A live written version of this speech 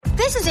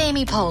This is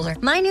Amy Poehler.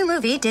 My new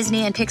movie,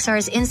 Disney and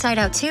Pixar's Inside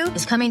Out 2,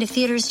 is coming to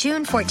theaters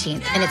June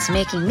 14th, and it's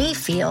making me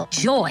feel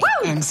joy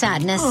and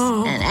sadness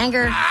and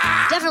anger,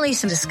 definitely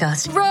some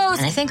disgust, and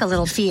I think a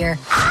little fear.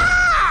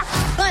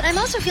 But I'm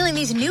also feeling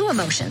these new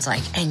emotions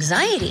like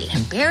anxiety,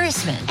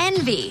 embarrassment,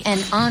 envy, and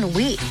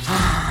ennui.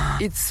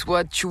 It's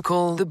what you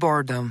call the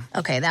boredom.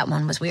 Okay, that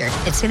one was weird.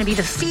 It's going to be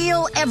the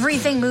feel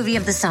everything movie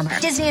of the summer.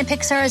 Disney and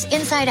Pixar's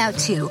Inside Out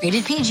 2.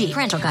 Rated PG.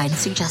 Parental guidance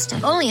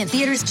suggested. Only in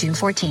theaters June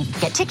 14th.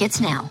 Get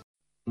tickets now.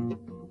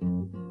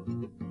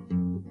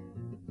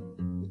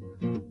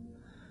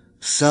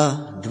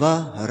 Со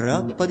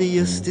двора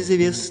подъезд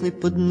известный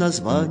под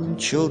названием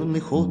 «Черный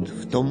ход».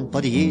 В том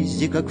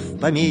подъезде, как в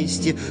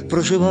поместье,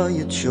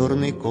 проживает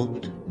черный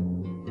кот.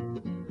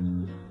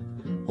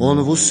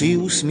 Он в усы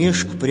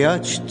усмешку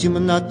прячет,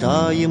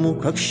 темнота ему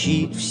как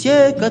щит.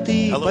 Все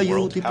коты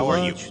поют и плачут. Hello world, how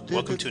are you?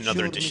 Welcome to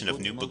another edition of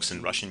New Books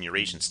in Russian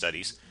Eurasian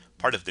Studies,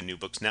 part of the New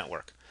Books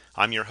Network.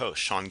 I'm your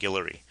host, Sean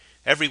Guillory.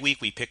 Every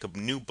week we pick a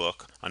new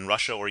book on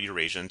Russia or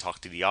Eurasia and talk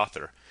to the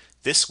author.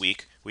 This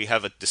week we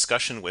have a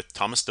discussion with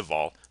Thomas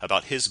Duvall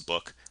about his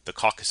book, The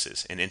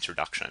Caucasus, an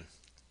Introduction.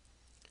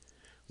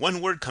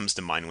 One word comes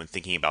to mind when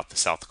thinking about the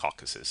South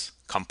Caucasus: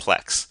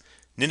 complex.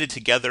 Knitted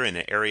together in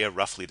an area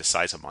roughly the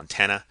size of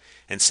Montana,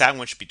 and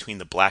sandwiched between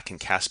the Black and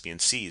Caspian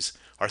Seas,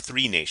 are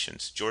three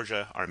nations,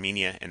 Georgia,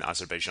 Armenia, and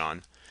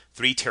Azerbaijan,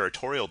 three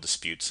territorial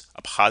disputes,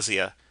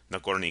 Abkhazia,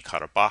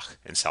 Nagorno-Karabakh,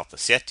 and South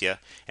Ossetia,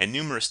 and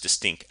numerous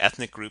distinct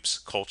ethnic groups,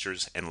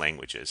 cultures, and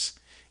languages.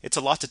 It's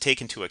a lot to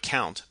take into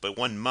account, but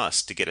one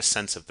must to get a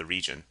sense of the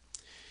region.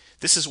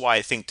 This is why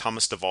I think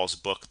Thomas Duvall's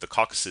book, The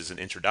Caucasus, an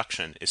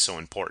Introduction, is so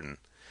important.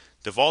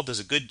 Duvall does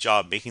a good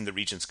job making the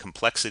region's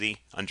complexity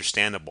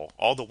understandable,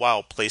 all the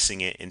while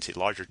placing it into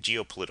larger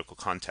geopolitical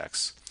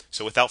contexts.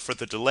 So without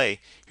further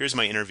delay, here's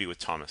my interview with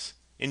Thomas.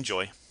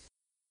 Enjoy.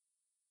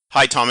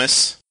 Hi,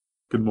 Thomas.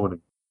 Good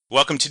morning.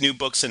 Welcome to New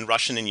Books in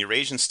Russian and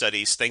Eurasian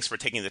Studies. Thanks for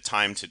taking the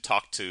time to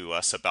talk to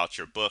us about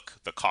your book,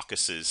 The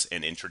Caucasus,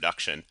 an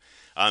Introduction.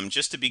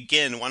 Just to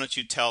begin, why don't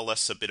you tell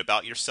us a bit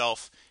about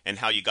yourself and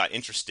how you got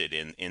interested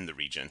in the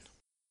region?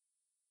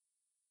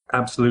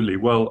 Absolutely.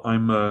 Well,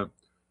 I'm a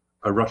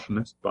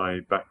Russianist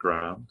by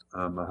background.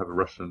 I have a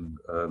Russian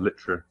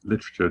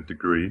literature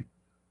degree.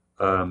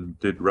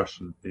 Did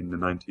Russian in the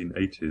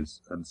 1980s,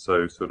 and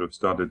so sort of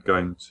started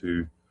going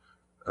to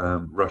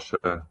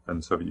Russia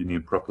and Soviet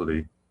Union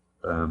properly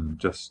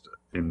just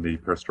in the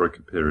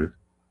perestroika period.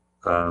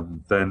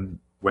 Then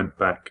went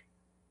back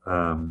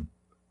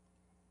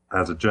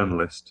as a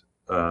journalist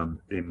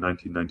in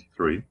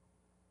 1993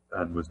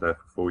 and was there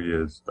for 4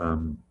 years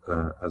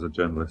as a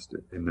journalist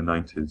in the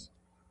 90s.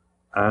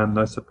 And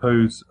I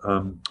suppose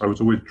I was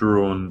always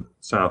drawn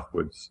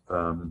southwards.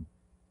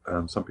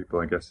 Some people,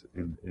 I guess,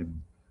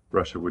 in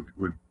Russia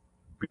would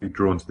be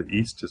drawn to the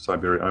east, to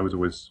Siberia. I was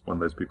always one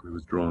of those people who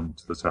was drawn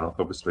to the south.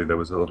 Obviously, there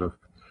was a lot of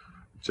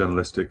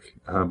journalistic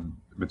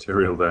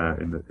material there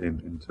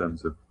in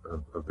terms of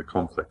the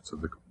conflicts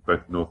of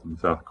both North and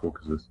South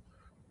Caucasus.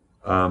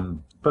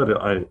 But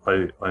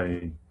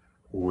I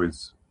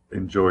always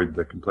enjoyed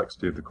the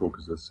complexity of the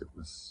Caucasus. It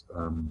was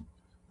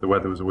the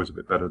weather was always a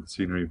bit better, the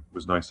scenery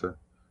was nicer,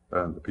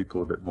 the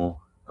people a bit more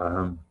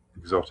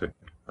exotic,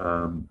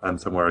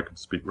 and somewhere I could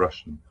speak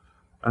Russian.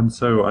 And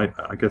so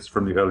I guess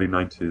from the early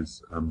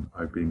 90s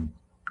I've been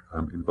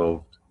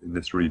involved in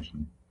this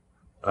region.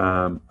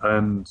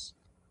 And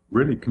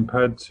really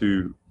compared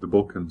to the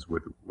Balkans,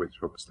 with which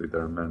obviously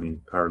there are many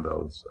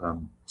parallels,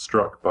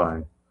 struck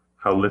by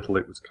how little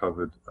it was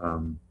covered,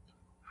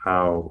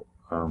 how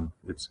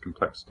its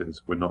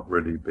complexities were not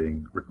really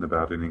being written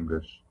about in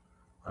English.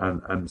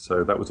 And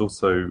so that was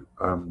also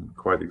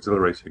quite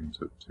exhilarating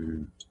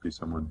to be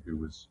someone who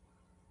was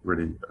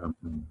really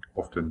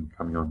often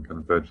coming on kind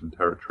of virgin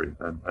territory.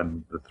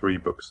 And the three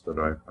books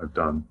that I've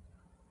done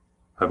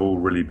have all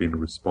really been a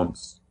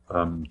response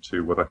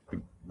to what I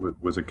think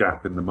was a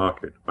gap in the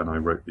market. When I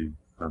wrote the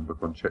book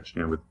on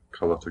Chechnya with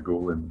Carlotta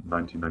Gul in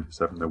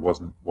 1997, there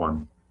wasn't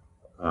one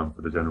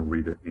for the general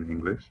reader in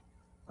English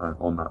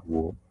on that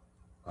war.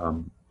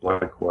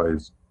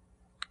 Likewise,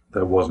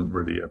 there wasn't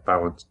really a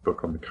balanced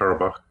book on the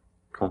Karabakh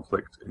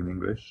conflict in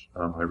English.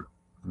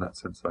 In that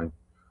sense, I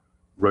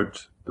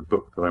wrote the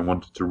book that I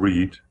wanted to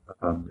read,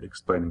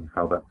 explaining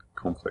how that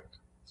conflict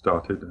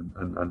started,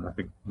 and I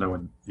think no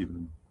one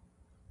even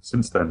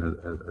since then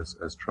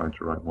has tried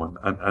to write one.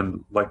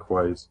 And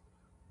likewise,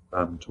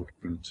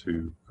 talking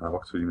to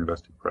Oxford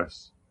University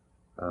Press,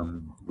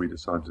 we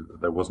decided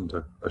that there wasn't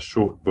a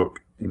short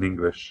book in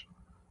English,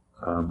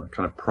 a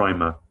kind of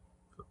primer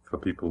for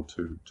people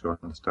to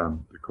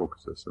understand the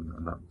Caucasus,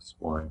 and that was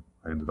why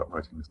I ended up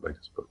writing this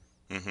latest book.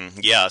 Mm-hmm.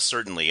 Yeah,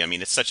 certainly. I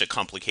mean, it's such a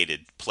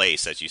complicated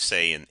place, as you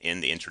say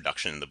in the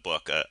introduction in the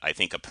book. I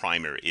think a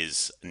primer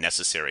is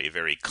necessary,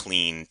 very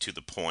clean, to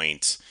the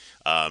point,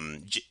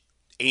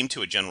 aimed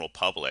to a general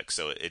public,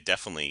 so it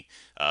definitely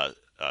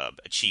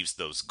achieves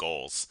those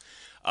goals.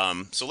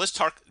 So let's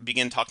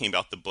begin talking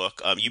about the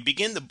book. You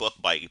begin the book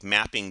by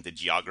mapping the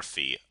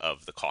geography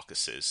of the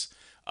Caucasus.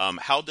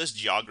 How does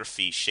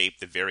geography shape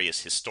the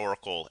various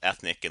historical,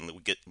 ethnic, and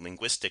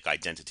linguistic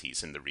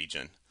identities in the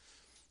region?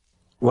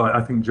 Well,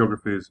 I think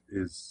geography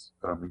is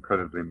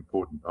incredibly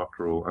important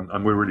after all,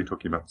 and we're really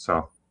talking about the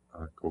South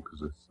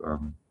Caucasus.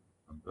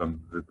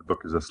 The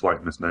book is a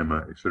slight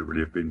misnomer. It should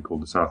really have been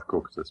called the South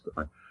Caucasus, but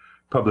my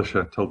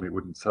publisher told me it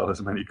wouldn't sell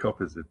as many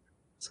copies if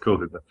it's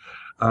called it that.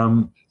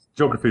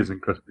 Geography is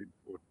incredibly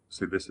important.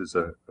 So this is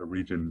a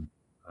region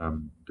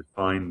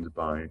defined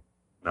by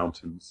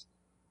mountains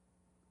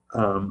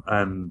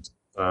and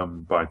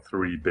by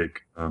three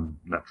big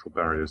natural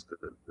barriers,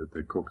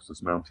 the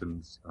Caucasus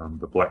Mountains,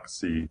 the Black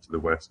Sea to the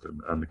west,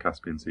 and the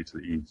Caspian Sea to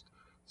the east.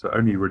 So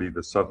only really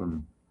the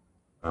southern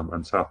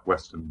and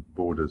southwestern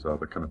borders are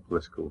the kind of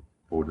political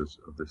borders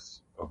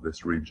of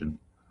this region.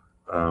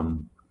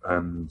 And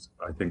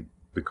I think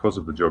because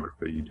of the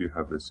geography, you do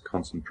have this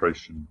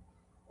concentration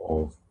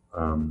of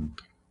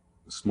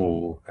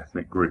small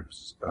ethnic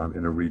groups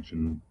in a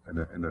region,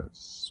 in a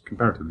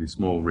comparatively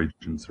small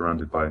region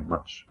surrounded by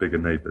much bigger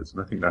neighbors.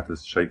 And I think that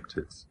has shaped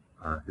its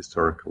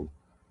historical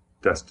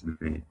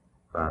destiny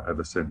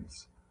ever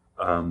since.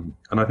 And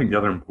I think the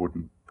other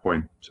important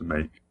point to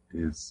make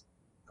is,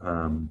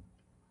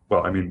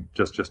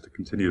 just to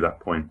continue that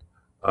point,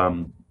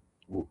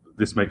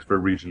 this makes for a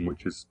region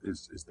which is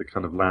the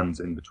kind of lands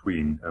in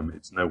between.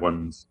 It's no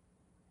one's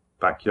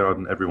backyard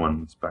and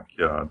everyone's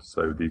backyard.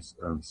 So these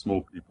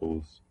small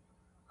peoples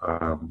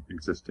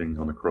existing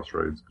on a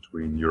crossroads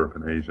between Europe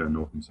and Asia,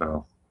 North and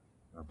South,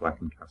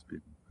 Black and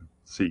Caspian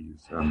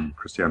Seas,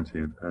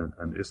 Christianity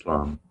and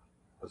Islam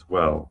as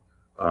well,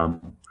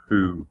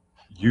 who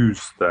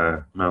use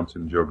their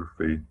mountain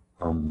geography,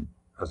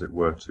 as it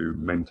were, to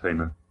maintain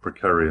a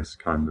precarious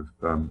kind of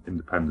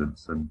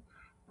independence and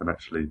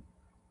actually,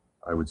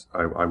 I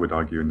would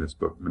argue in this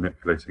book,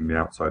 manipulating the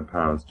outside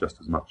powers just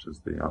as much as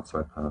the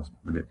outside powers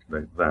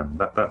manipulate them.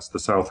 That's the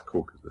South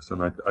Caucasus,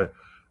 and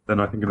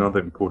I think another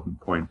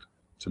important point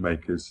to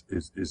make is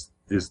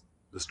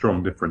the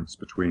strong difference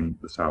between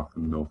the South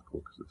and the North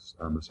Caucasus,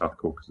 the South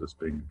Caucasus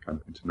being a kind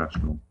of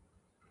international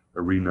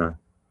arena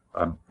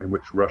in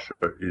which Russia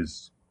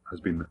has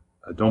been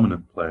a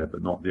dominant player,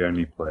 but not the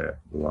only player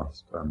for the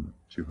last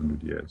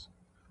 200 years,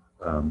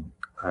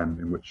 and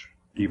in which,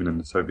 even in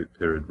the Soviet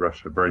period,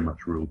 Russia very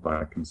much ruled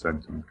by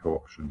consent and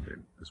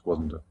co-option. This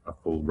wasn't a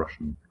full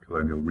Russian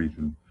colonial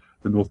region.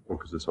 The North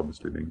Caucasus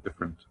obviously being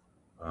different,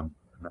 a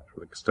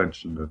natural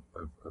extension of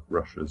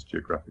Russia's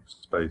geographic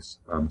space,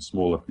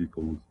 smaller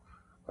peoples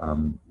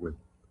with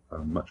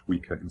much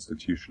weaker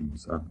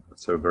institutions,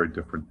 so a very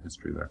different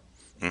history there.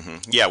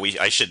 Mm-hmm. Yeah,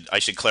 I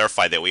should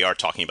clarify that we are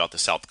talking about the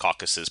South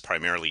Caucasus,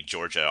 primarily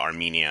Georgia,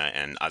 Armenia,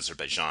 and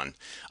Azerbaijan.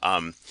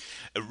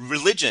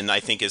 Religion, I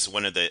think, is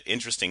one of the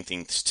interesting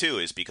things too,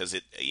 is because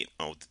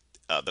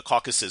the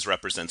Caucasus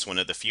represents one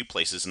of the few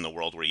places in the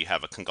world where you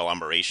have a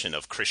conglomeration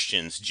of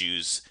Christians,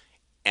 Jews,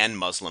 and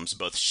Muslims,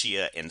 both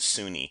Shia and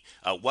Sunni.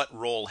 What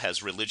role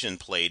has religion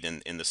played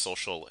in the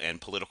social and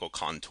political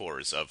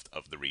contours of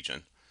the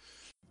region?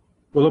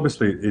 Well,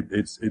 obviously,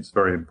 it's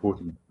very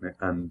important,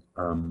 and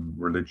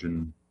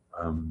religion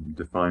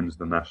defines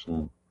the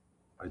national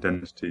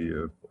identity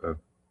of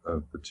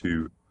the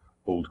two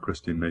old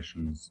Christian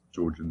nations,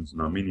 Georgians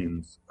and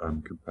Armenians,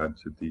 compared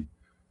to the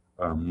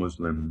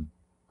Muslim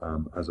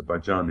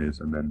Azerbaijanis,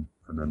 and then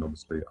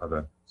obviously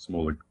other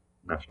smaller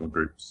national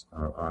groups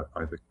are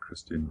either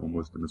Christian or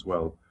Muslim as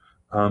well.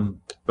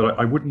 But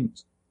I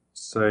wouldn't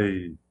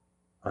say,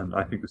 and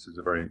I think this is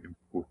a very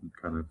important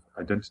kind of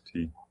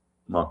identity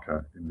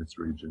marker in this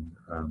region,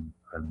 and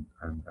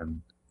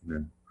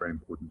very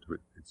important to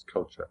its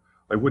culture.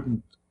 I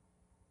wouldn't,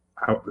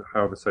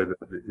 however, say that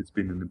it's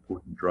been an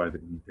important driver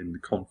in the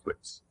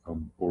conflicts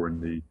or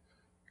in the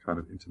kind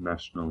of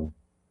international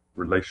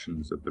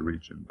relations of the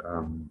region.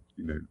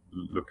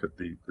 Look at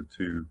the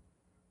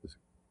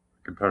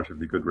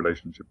comparatively good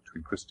relationship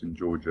between Christian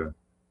Georgia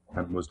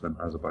and Muslim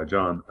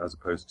Azerbaijan, as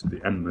opposed to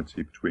the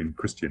enmity between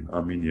Christian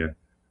Armenia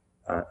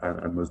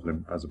and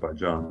Muslim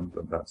Azerbaijan.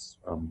 That's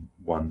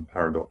one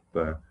paradox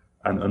there.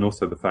 And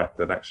also the fact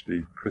that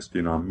actually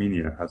Christian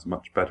Armenia has a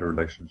much better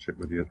relationship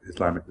with the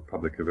Islamic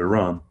Republic of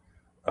Iran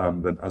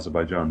than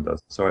Azerbaijan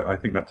does. So I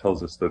think that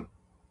tells us that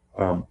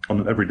on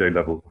an everyday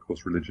level, of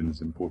course, religion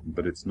is important,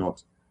 but it's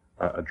not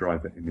a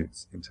driver in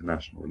its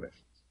international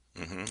relations.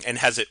 Mm-hmm. And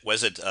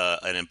was it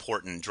an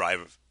important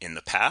driver in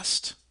the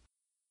past?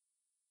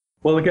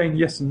 Well, again,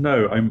 yes and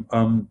no.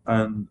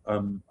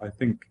 I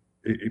think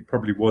it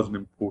probably was an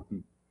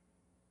important.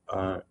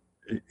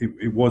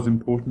 It was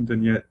important,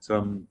 and yet,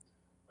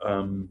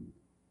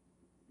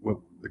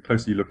 well, the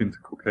closer you look into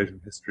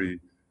Caucasian history,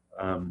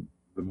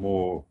 the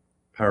more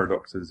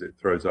paradoxes it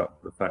throws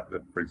up. The fact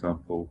that, for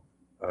example,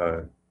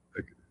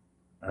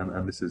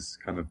 and this is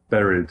kind of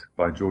buried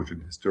by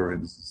Georgian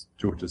historians,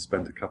 Georgia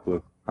spent a couple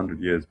of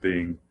 100 years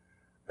being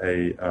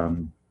a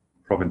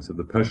province of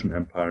the Persian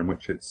Empire, in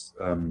which its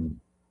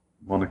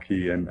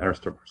monarchy and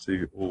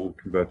aristocracy all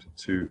converted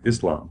to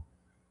Islam.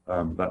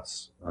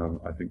 That's,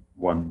 I think,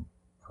 one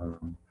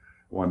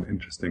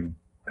interesting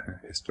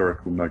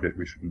historical nugget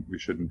we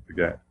shouldn't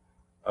forget.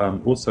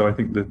 Also, I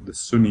think that the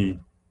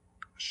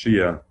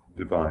Sunni-Shia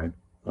divide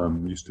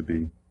used to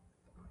be,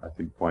 I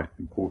think, quite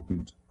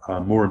important,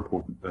 more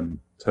important than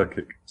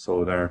Turkic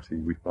solidarity.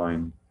 We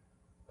find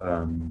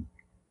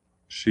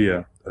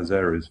Shia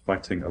Azeris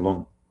fighting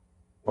along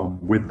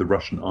with the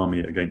Russian army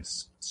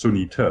against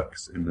Sunni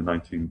Turks in the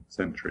 19th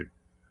century.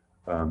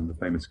 The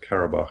famous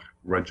Karabakh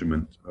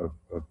regiment of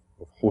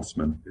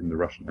horsemen in the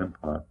Russian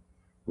Empire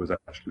was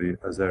actually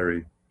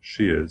Azeri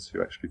Shias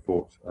who actually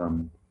fought,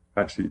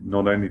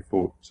 not only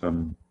fought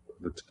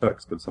the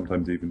Turks, but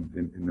sometimes even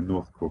in the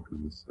North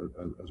Caucasus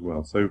as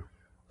well. So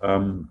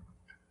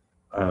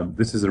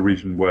this is a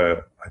region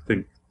where I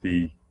think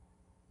the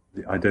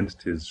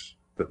identities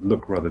that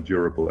look rather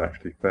durable are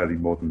actually fairly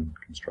modern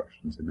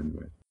constructions in many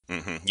ways.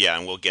 Mm-hmm. Yeah,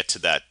 and we'll get to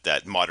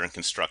that modern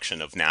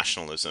construction of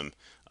nationalism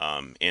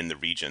in the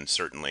region,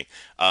 certainly.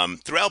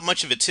 Throughout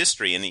much of its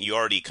history, and you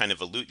already kind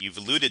of you've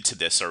alluded to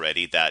this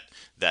already, that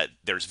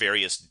there's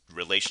various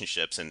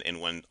relationships,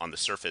 and when on the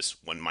surface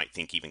one might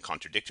think even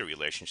contradictory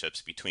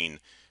relationships between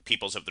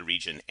peoples of the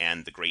region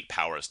and the great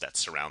powers that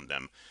surround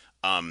them.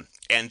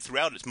 And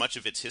throughout much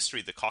of its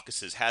history, the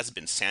Caucasus has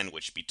been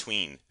sandwiched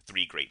between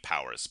three great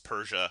powers: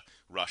 Persia,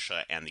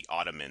 Russia, and the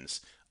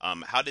Ottomans.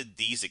 How did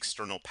these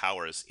external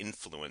powers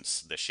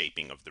influence the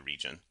shaping of the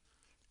region?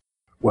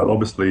 Well,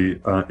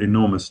 obviously,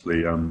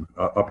 enormously.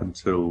 Up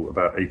until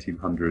about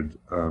 1800,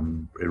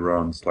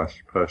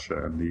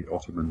 Iran/Persia and the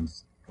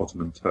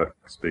Ottoman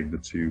Turks being the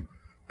two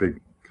big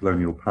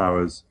colonial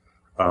powers,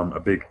 a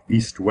big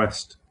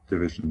east-west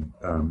division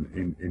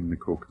in the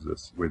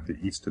Caucasus, with the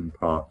eastern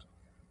part,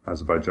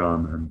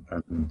 Azerbaijan,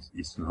 and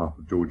eastern half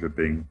of Georgia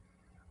being,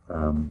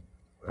 and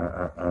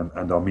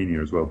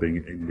Armenia as well, being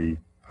in the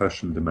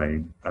Persian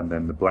domain, and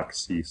then the Black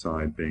Sea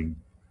side being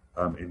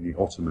in the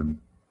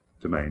Ottoman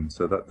domain.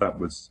 So that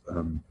was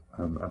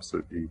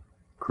absolutely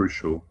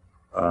crucial.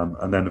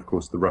 And then, of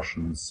course, the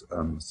Russians,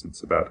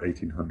 since about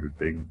 1800,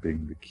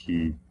 being the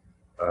key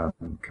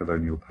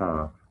colonial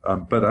power.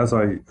 But as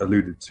I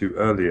alluded to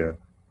earlier,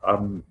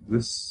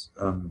 this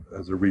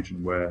is a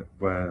region where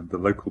the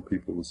local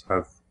peoples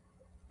have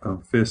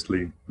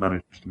fiercely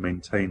managed to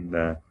maintain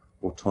their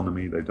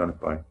autonomy. They've done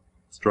it by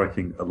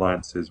striking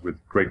alliances with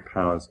great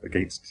powers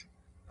against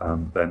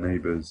their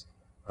neighbors,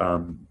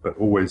 but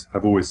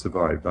have always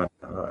survived.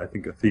 I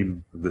think a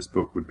theme of this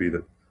book would be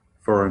that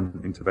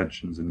foreign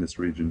interventions in this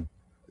region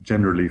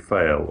generally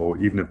fail, or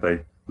even if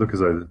they look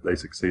as though they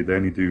succeed, they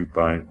only do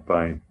by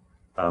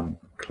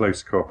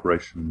close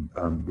cooperation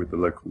with the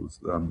locals.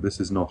 This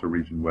is not a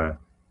region where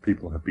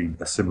people have been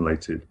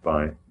assimilated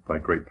by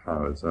great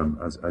powers,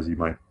 as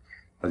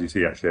you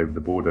see actually over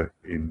the border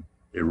in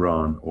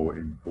Iran or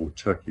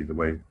Turkey, the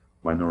way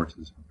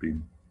minorities have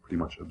been pretty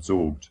much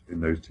absorbed in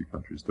those two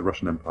countries. The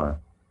Russian Empire,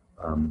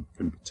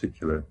 in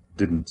particular,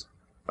 didn't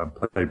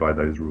play by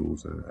those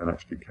rules and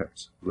actually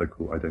kept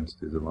local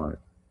identities alive.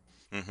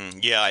 Mm-hmm.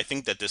 Yeah, I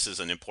think that this is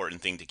an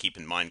important thing to keep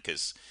in mind,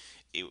 because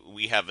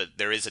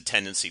there is a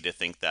tendency to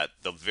think that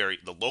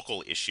the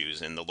local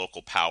issues and the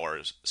local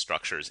power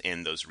structures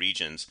in those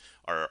regions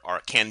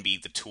can be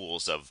the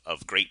tools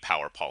of great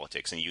power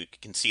politics, and you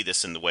can see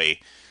this in the way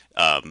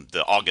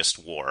the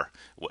August War,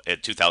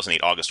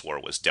 2008 August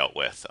War, was dealt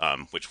with,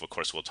 which of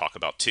course we'll talk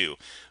about too.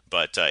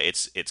 But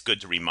it's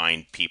good to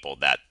remind people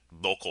that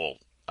local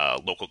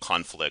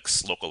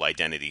conflicts, local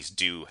identities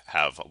do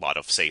have a lot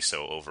of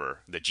say-so over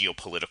the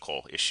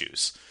geopolitical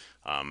issues,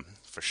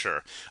 for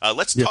sure.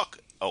 Let's talk.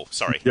 Oh,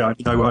 sorry. Yeah,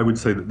 I would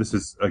say that this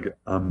is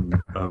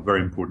a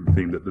very important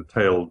theme, that the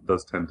tail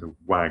does tend to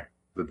wag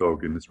the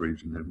dog in this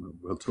region. And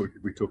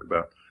we talk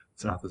about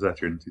South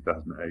Ossetia in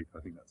 2008. I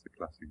think that's a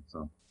classic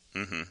example.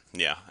 Mm-hmm.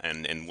 Yeah,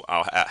 and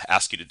I'll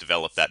ask you to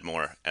develop that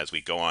more as we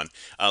go on.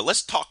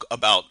 Let's talk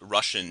about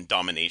Russian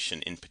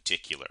domination in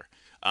particular.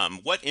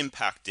 What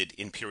impact did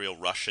Imperial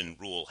Russian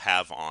rule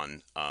have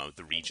on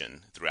the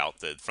region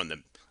from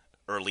the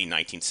early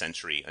 19th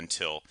century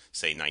until,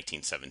 say,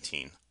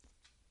 1917?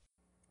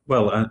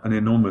 Well, an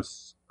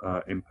enormous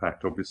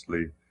impact,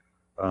 obviously,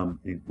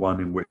 one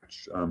in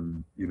which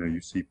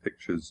you see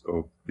pictures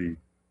of the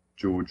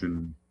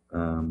Georgian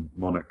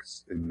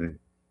monarchs in the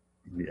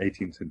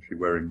 18th century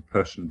wearing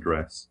Persian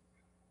dress,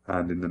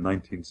 and in the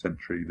 19th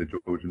century, the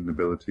Georgian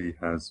nobility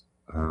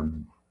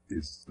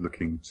is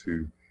looking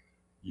to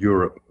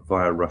Europe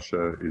via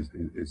Russia,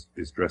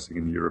 is dressing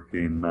in the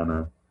European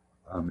manner,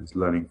 is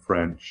learning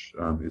French,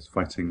 is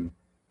fighting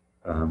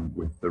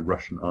with the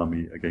Russian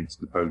army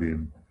against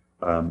Napoleon.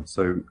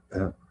 So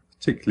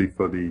particularly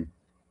for the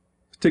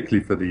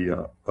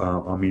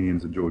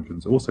Armenians and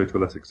Georgians, also to a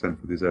less extent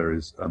for these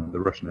areas, the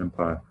Russian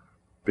Empire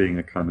being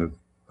a kind of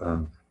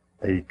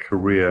a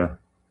career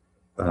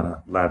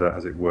ladder,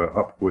 as it were,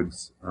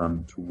 upwards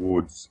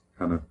towards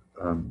kind of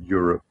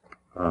Europe,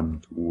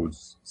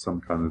 towards some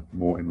kind of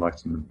more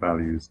Enlightenment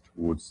values,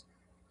 towards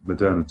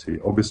modernity.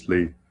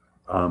 Obviously,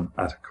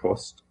 at a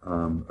cost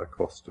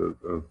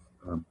of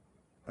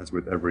as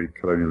with every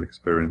colonial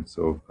experience,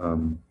 of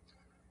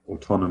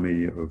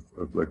autonomy, of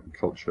local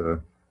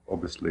culture.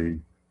 Obviously,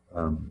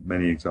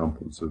 many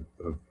examples of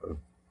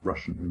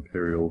Russian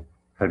imperial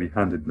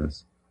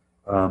heavy-handedness.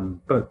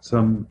 But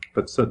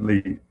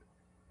certainly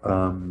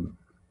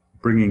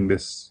bringing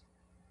this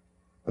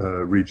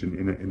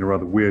region in a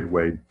rather weird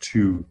way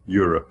to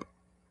Europe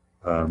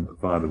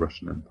via the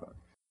Russian Empire.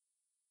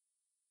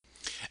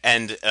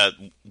 And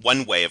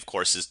one way, of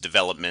course, is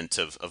development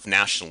of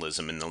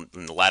nationalism in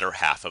the latter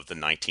half of the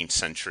 19th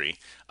century.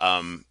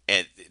 And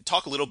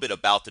talk a little bit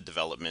about the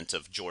development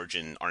of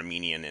Georgian,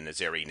 Armenian, and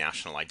Azeri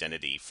national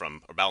identity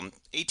from about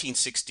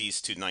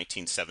 1860s to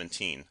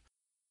 1917.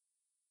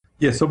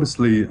 Yes,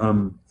 obviously,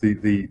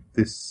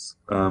 this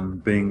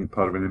being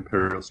part of an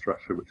imperial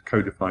structure which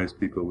codifies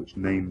people, which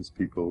names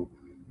people,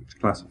 which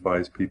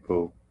classifies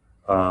people,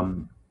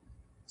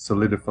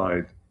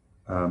 solidified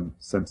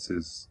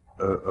senses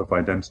of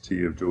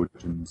identity of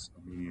Georgians,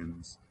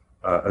 Armenians.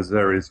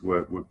 Azeris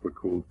were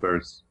called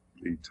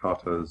variously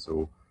Tatars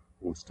or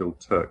still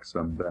Turks.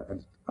 Their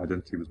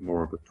identity was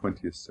more of a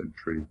 20th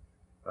century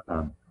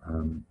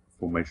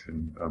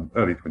formation,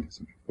 early 20th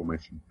century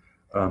formation.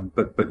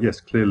 But yes,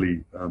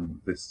 clearly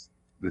this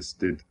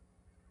did,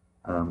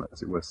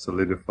 as it were,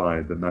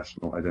 solidify the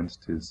national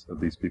identities of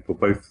these people,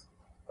 both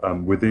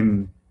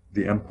within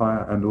the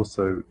empire and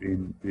also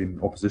in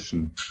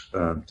opposition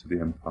to the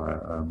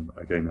empire.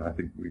 Again, I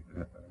think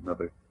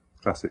another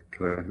classic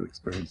colonial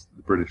experience that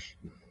the British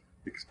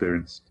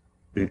experienced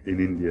in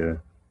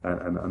India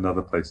and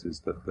other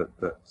places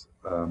that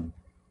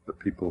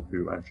people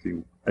who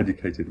actually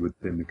educated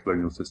within the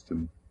colonial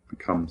system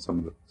become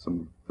some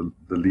of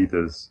the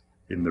leaders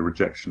in the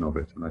rejection of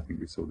it, and I think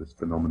we saw this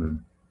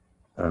phenomenon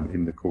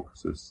in the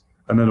Caucasus,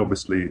 and then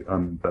obviously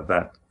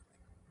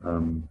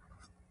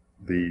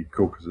the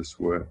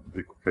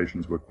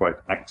Caucasians were quite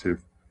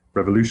active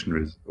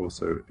revolutionaries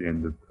also at the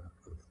end of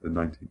the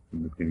 19th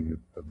and the beginning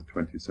of the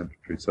 20th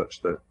century,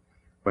 such that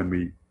when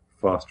we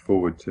fast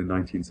forward to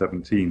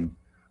 1917,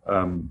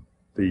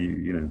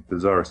 the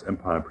Tsarist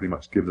Empire pretty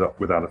much gives up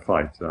without a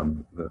fight.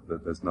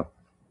 There's nothing,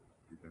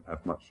 you don't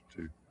have much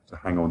to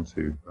hang on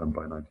to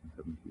by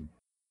 1917.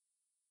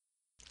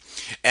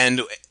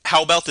 And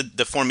how about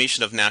the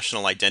formation of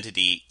national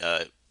identity,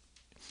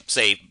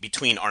 say,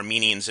 between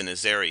Armenians and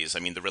Azeris? I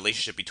mean, the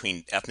relationship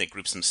between ethnic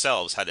groups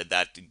themselves, how did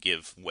that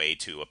give way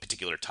to a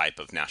particular type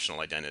of national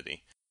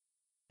identity?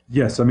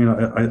 Yes, I mean,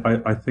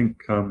 I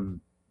think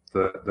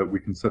that we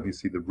can certainly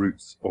see the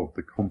roots of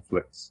the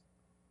conflicts,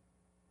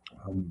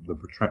 the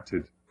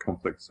protracted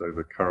conflicts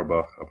over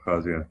Karabakh,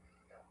 Abkhazia,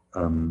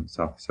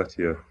 South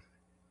Ossetia,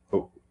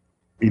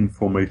 in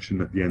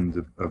formation at the end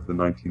of the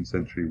 19th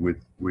century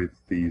with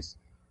these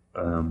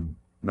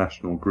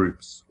national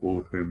groups, all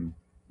of whom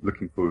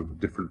looking for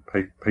different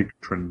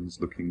patrons,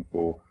 looking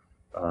for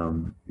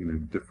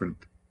different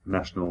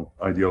national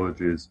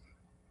ideologies,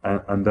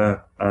 and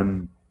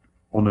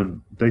on a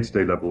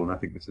day-to-day level, and I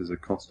think this is a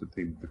constant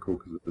theme of the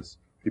Caucasus,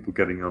 people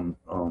getting on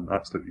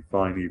absolutely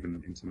fine,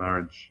 even into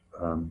marriage,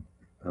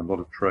 a lot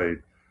of trade,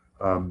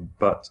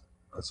 but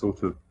a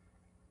sort of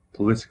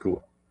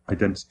political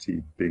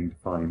identity being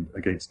defined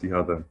against the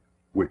other,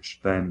 which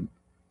then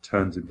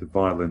turns into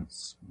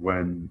violence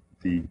when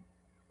the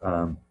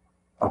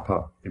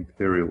upper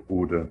imperial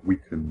order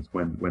weakens,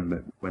 when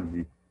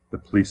the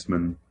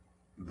policeman,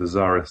 the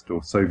Tsarist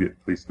or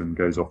Soviet policeman,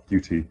 goes off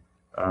duty,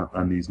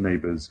 and these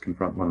neighbors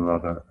confront one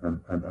another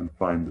and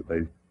find that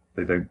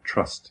they don't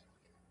trust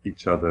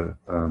each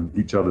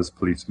other's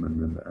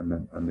policemen,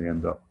 and they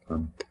end up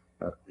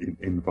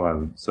in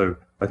violence. So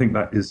I think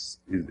that is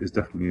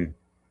definitely,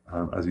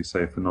 as you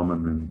say, a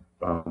phenomenon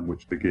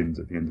which begins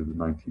at the end of the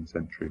 19th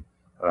century,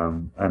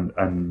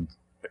 and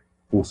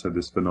also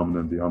this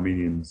phenomenon, the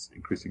Armenians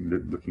increasingly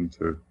looking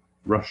to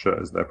Russia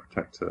as their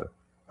protector,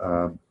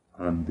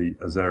 and the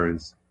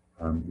Azeris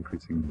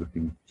increasingly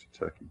looking to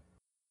Turkey.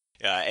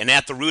 And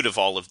at the root of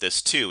all of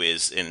this, too,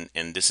 is,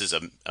 and this is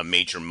a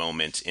major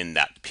moment in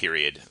that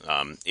period,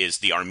 is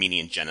the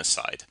Armenian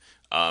genocide.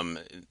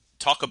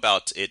 Talk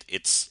about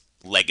its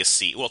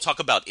legacy. Well, talk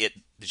about the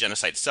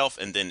genocide itself,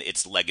 and then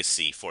its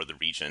legacy for the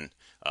region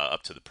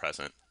up to the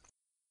present.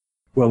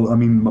 Well, I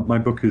mean, my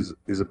book is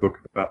a book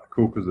about the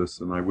Caucasus,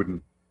 and I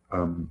wouldn't,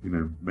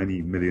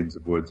 many millions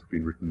of words have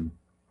been written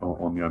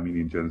on the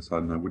Armenian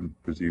genocide, and I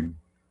wouldn't presume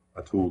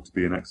at all to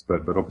be an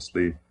expert, but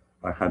obviously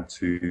I had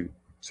to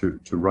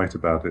write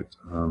about it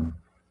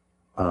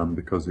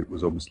because it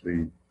was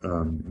obviously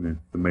the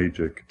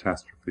major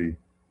catastrophe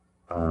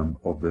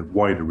of the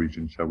wider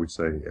region, shall we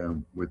say,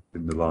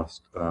 within the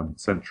last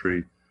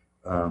century.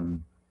 The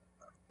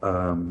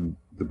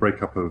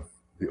breakup of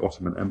the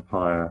Ottoman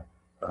Empire,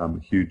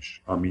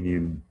 huge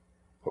Armenian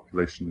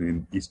population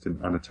in eastern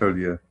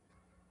Anatolia,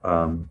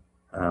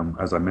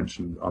 as I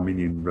mentioned,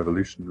 Armenian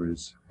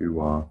revolutionaries who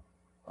are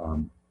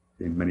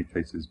in many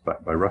cases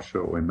backed by Russia,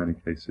 or in many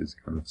cases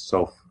kind of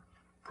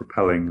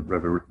self-propelling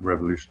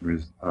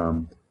revolutionaries,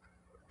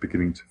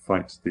 beginning to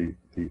fight the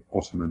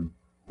Ottoman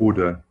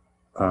order,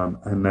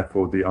 and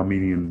therefore the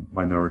Armenian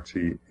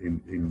minority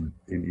in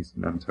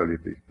eastern Anatolia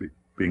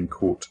being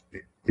caught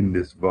in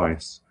this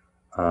vice,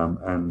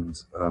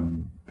 and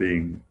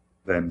being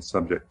then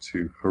subject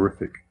to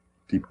horrific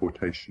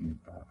deportation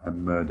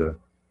and murder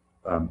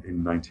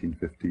in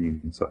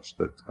 1915, such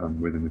that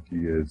within a few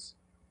years,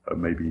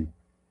 maybe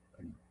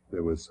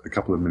there was a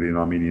couple of million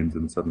Armenians,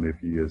 and suddenly a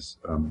few years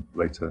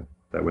later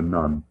there were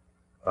none.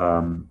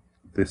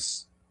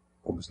 This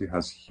obviously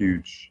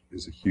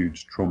is a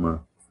huge trauma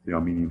for the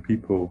Armenian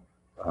people.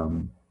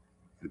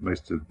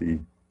 Most of the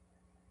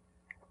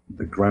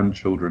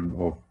grandchildren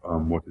of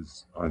what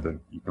is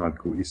you can either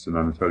call Eastern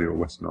Anatolia or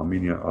Western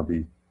Armenia are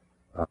the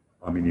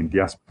Armenian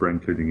diaspora,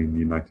 including in the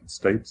United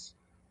States.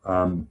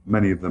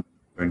 Many of them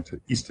going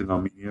to Eastern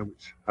Armenia,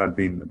 which had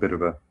been a bit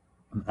of an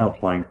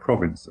outlying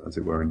province, as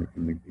it were, in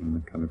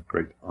the kind of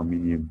great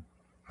Armenian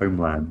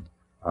homeland,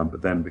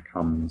 but then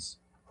becomes,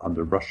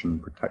 under Russian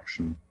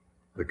protection,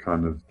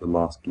 the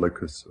last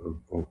locus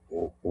of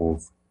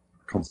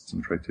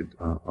concentrated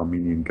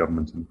Armenian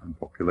government and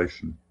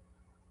population.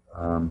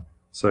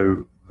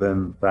 So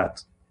then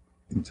that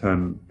in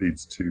turn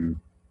leads to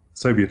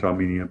Soviet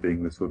Armenia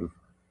being the sort of,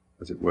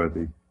 as it were,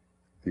 the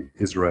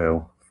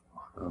Israel,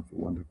 for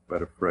want of a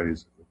better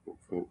phrase,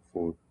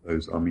 for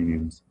those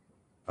Armenians.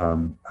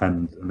 And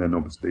then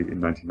obviously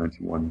in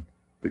 1991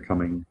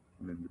 becoming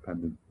an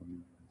independent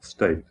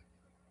state.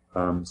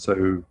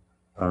 So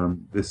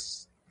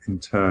this in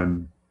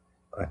turn,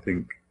 I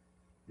think,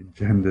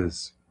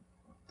 engenders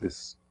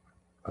this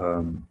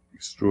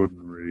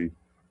extraordinary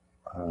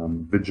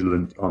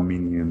vigilant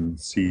Armenian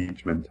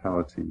siege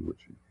mentality,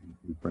 which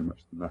is very much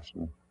the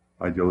national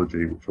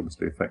ideology, which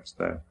obviously affects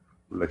their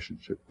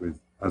relationship with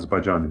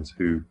Azerbaijanis,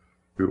 who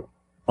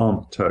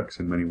aren't Turks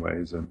in many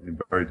ways, and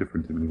very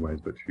different in many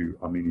ways, but who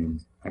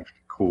Armenians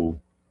actually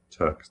call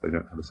Turks. They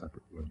don't have a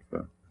separate word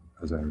for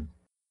Azeris.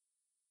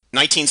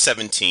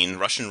 1917,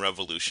 Russian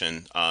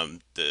Revolution.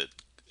 The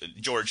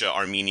Georgia,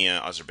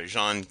 Armenia,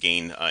 Azerbaijan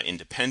gain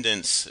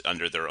independence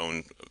under their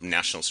own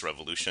nationalist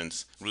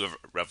revolutionaries,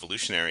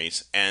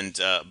 and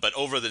but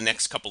over the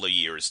next couple of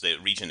years, the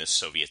region is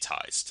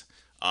Sovietized.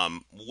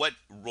 What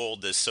role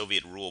does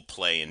Soviet rule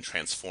play in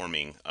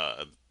transforming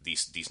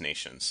these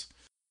nations?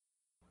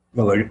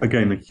 Well,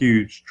 again, a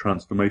huge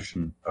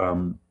transformation,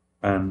 and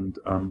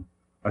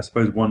I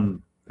suppose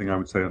one thing I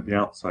would say at the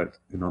outset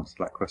in answer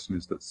to that question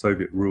is that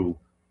Soviet rule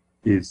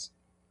is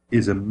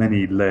a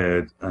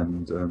many-layered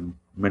and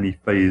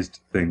many-phased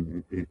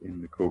thing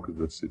in the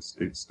Caucasus.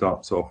 It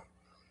starts off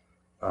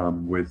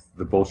with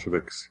the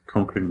Bolsheviks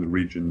conquering the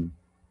region,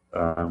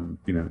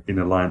 in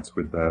alliance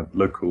with their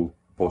local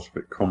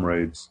Bolshevik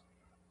comrades,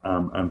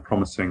 and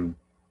promising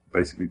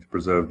basically to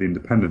preserve the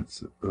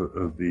independence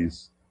of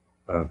these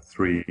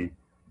three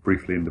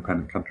briefly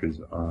independent countries,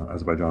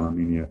 Azerbaijan,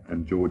 Armenia,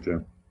 and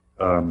Georgia.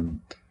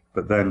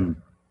 But then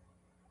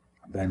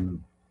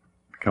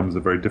becomes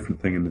a very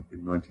different thing in the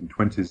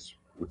 1920s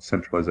with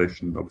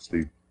centralization,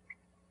 obviously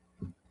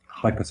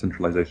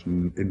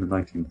hyper-centralization in the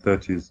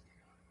 1930s.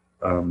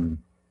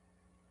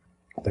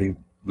 They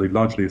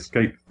largely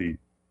escaped the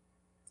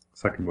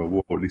Second World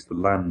War, or at least the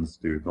lands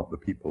do, not the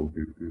people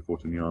who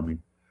fought in the army.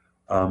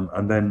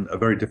 And then a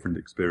very different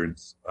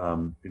experience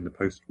in the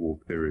post-war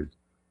period.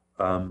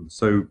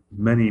 So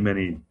many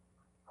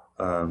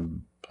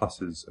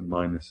pluses and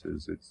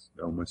minuses. It's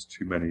almost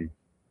too many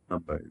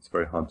number. It's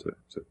very hard to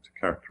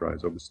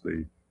characterize.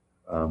 Obviously,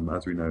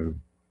 as we know,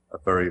 a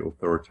very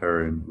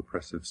authoritarian,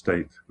 repressive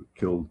state that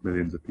killed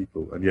millions of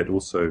people, and yet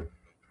also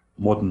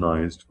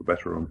modernized, for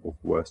better or for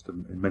worse,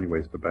 and in many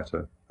ways for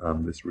better,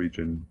 this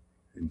region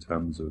in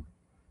terms of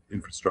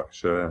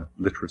infrastructure,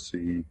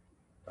 literacy.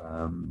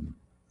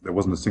 There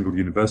wasn't a single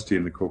university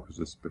in the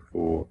Caucasus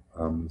before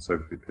the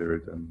Soviet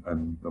period,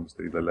 and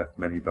obviously they left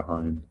many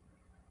behind.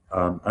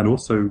 And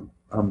also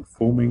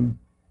forming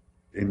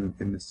in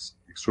this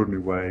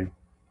extraordinary way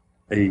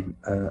a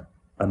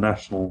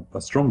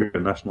stronger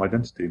national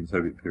identity in the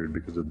Soviet period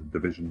because of the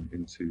division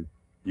into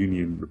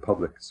union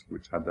republics,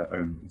 which had their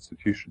own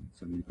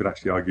institutions. And you could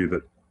actually argue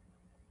that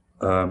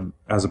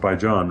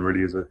Azerbaijan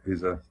really is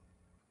a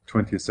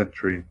 20th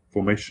century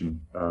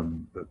formation,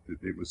 that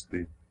it was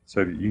the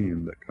Soviet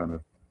Union that kind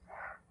of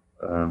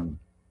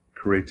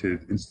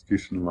created,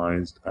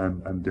 institutionalized,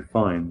 and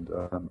defined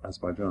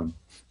Azerbaijan.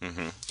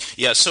 Mm-hmm.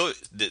 Yeah, so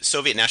the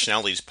Soviet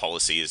nationalities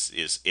policy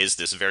is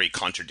this very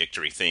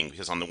contradictory thing,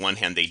 because on the one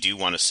hand they do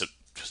want to,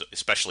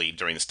 especially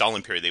during the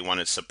Stalin period, they want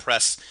to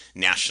suppress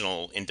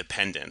national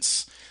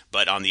independence,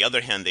 but on the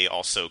other hand they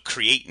also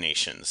create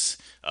nations,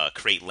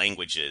 create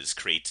languages,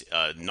 create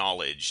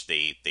knowledge.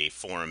 They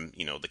form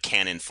the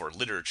canon for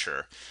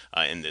literature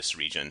in this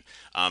region,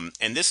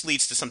 and this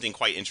leads to something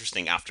quite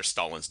interesting after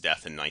Stalin's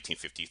death in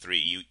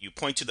 1953. You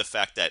point to the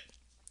fact that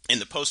in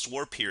the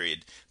post-war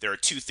period there are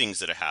two things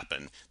that have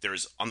happened.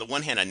 There's on the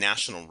one hand a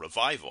national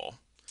revival,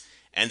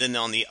 and then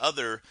on the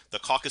other, the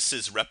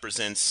Caucasus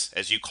represents,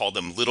 as you call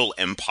them, little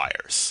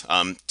empires.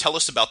 Tell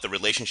us about the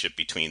relationship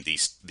between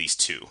these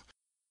two.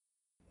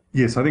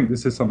 Yes, I think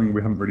this is something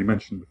we haven't really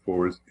mentioned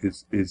before. Is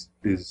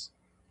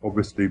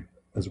obviously,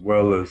 as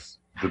well as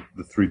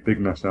the three big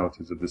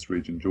nationalities of this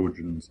region,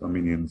 Georgians,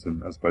 Armenians,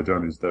 and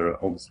Azerbaijanis, there are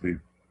obviously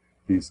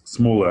these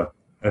smaller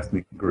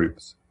ethnic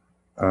groups,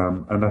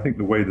 and I think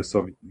the way the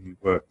Soviet Union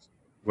worked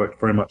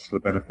very much to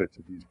the benefit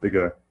of these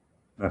bigger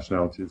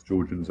nationalities,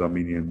 Georgians,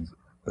 Armenians,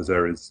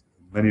 Azeris,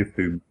 many of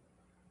whom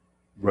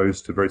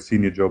rose to very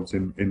senior jobs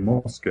in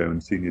Moscow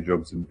and senior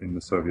jobs in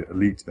the Soviet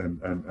elite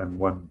and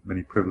won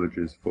many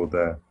privileges for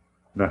their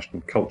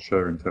national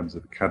culture in terms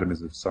of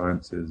academies of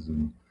sciences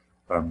and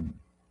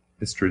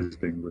histories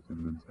being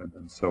written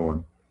and so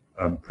on,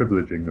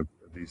 privileging of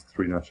these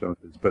three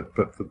nationalities.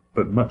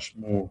 But much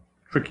more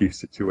tricky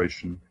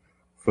situation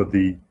for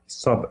the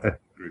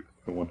sub-ethnic group,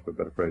 for want of a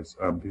better phrase,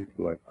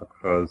 people like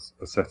Abkhaz,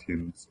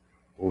 Ossetians,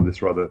 or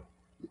this rather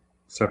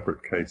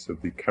separate case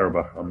of the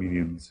Karabakh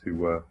Armenians who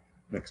were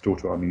next door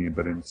to Armenia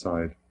but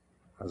inside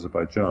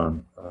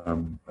Azerbaijan,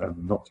 and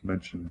not to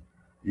mention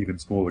even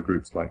smaller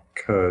groups like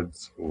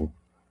Kurds or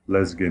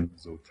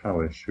Lezgins or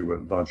Talysh who were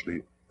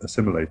largely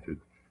assimilated.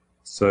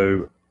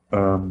 So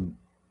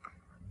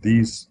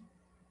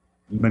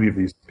many of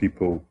these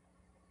people,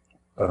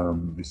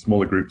 these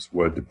smaller groups,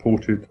 were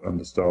deported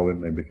under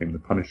Stalin. They became the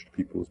punished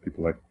peoples,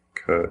 people like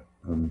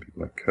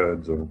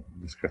Kurds or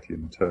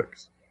Meskhetian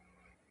Turks.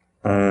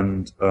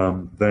 And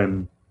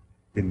then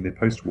in the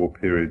post-war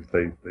period,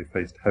 they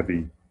faced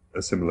heavy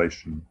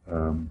assimilation,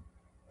 and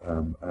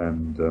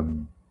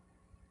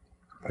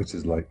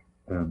places like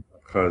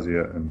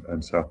Abkhazia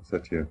and South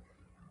Ossetia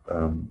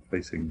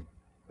facing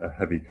a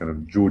heavy kind of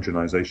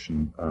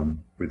Georgianization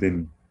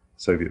within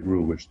Soviet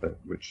rule, which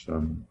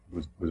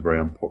was very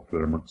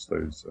unpopular amongst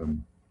those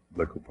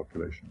local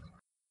populations.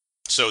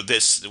 So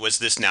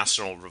this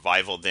national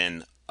revival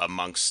then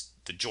amongst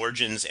the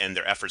Georgians and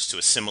their efforts to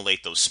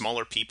assimilate those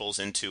smaller peoples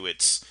into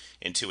its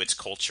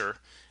culture,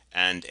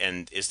 and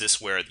is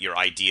this where your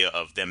idea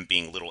of them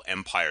being little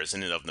empires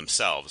in and of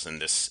themselves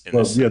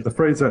the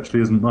phrase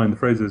actually isn't mine. The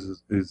phrase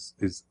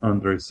is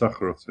Andrei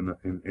Sakharov's in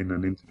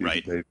an interview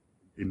right. he gave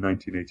in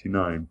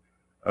 1989.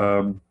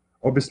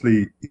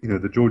 Obviously,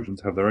 the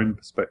Georgians have their own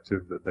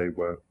perspective that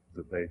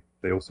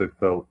they also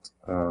felt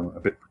a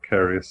bit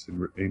precarious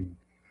in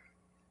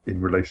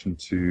relation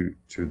to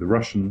the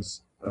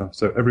Russians.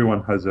 So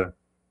everyone has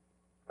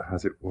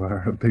as it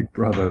were, a big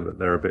brother that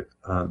they're a bit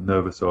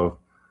nervous of,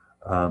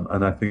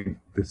 and I think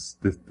this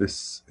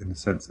in a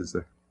sense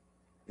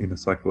in a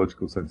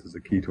psychological sense is a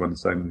key to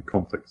understanding the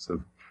conflicts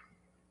of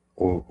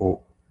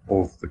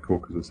the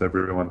Caucasus.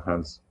 Everyone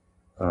has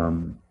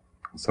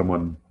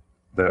someone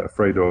they're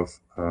afraid of,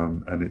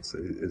 and it's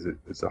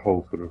a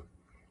whole sort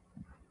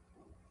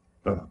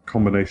of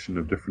combination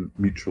of different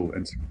mutual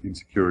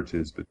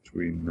insecurities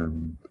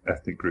between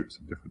ethnic groups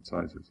of different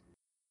sizes.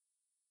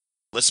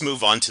 Let's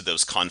move on to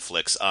those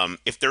conflicts.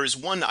 If there is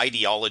one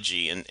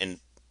ideology, and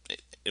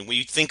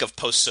we think of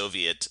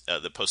post-Soviet,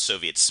 the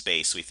post-Soviet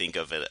space, we think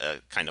of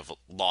a kind of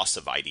loss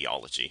of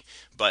ideology.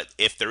 But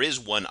if there is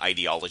one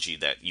ideology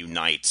that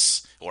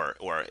unites, or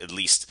at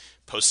least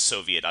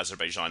post-Soviet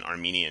Azerbaijan,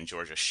 Armenia, and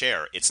Georgia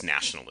share, it's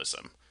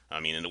nationalism. I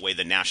mean, in a way,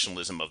 the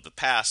nationalism of the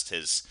past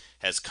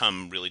has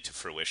come really to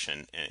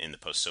fruition in the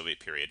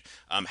post-Soviet period.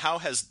 How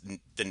has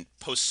the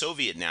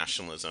post-Soviet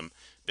nationalism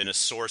been a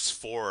source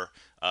for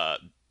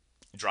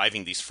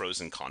driving these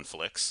frozen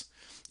conflicts?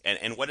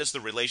 And what is the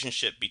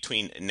relationship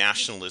between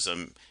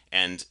nationalism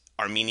and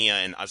Armenia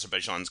and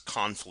Azerbaijan's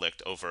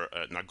conflict over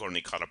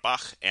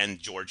Nagorno-Karabakh and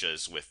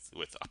Georgia's with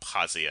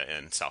Abkhazia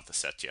and South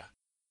Ossetia?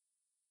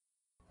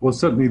 Well,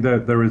 certainly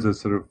there is a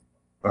sort of,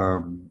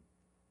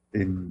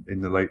 in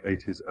the late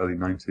 80s, early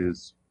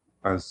 90s,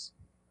 as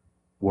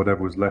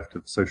whatever was left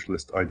of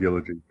socialist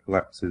ideology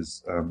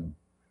collapses,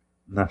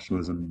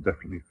 nationalism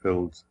definitely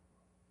filled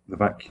the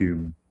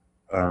vacuum.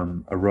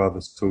 A rather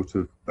sort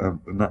of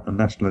a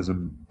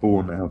nationalism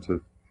born out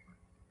of,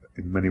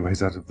 in many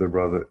ways, out of the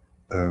rather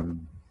the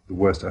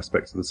worst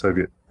aspects of the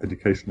Soviet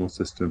educational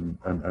system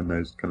and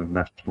those kind of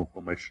national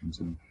formations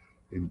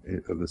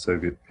of the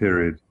Soviet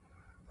period.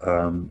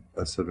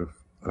 A sort of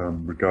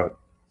regard,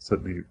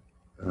 certainly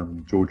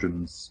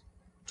Georgians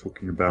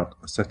talking about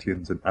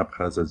Ossetians and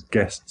Abkhaz as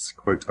guests,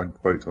 quote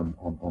unquote,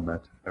 on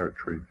their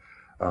territory,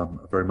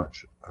 very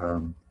much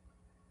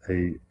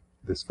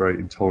this very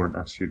intolerant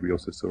attitude we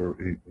also saw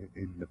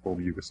in the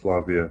former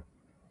Yugoslavia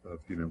of,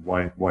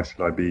 why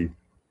should I be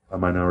a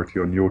minority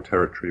on your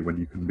territory when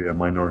you can be a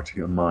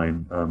minority on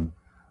mine,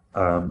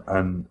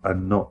 and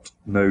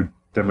no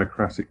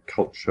democratic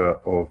culture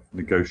of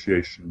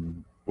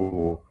negotiation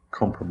or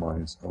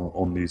compromise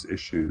on these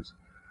issues.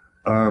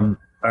 And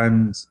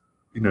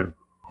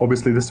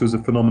obviously this was a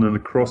phenomenon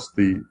across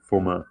the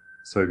former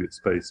Soviet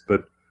space,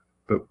 but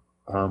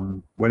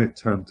when it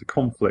turned to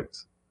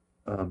conflict,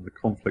 the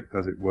conflict,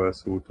 as it were,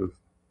 sort of,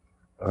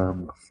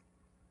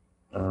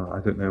 I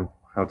don't know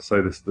how to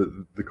say this,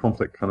 the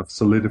conflict kind of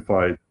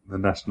solidified the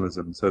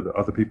nationalism so that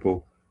other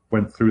people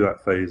went through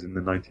that phase in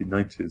the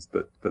 1990s,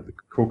 but the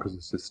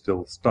Caucasus is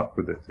still stuck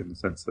with it in the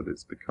sense that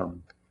it's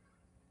become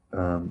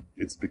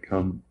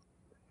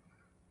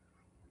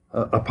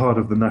a part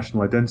of the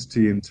national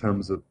identity, in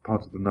terms of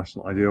part of the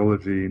national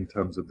ideology, in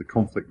terms of the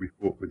conflict we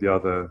fought with the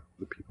other,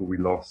 the people we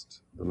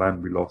lost, the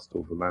land we lost,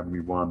 or the land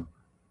we won.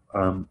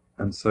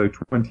 And so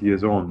 20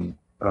 years on,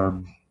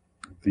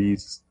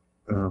 these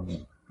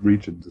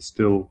regions are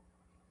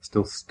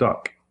still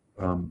stuck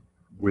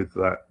with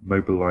that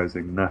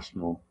mobilizing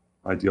national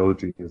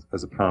ideology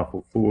as a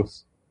powerful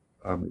force.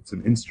 It's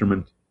an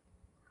instrument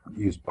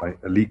used by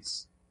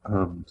elites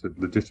to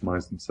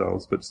legitimize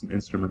themselves, but it's an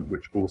instrument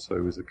which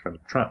also is a kind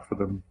of trap for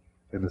them,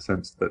 in the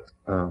sense that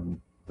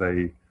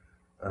they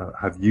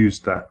have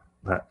used that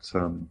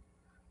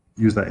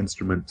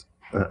instrument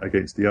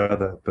against the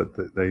other, but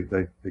that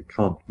they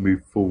can't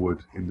move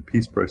forward in the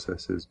peace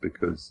processes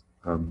because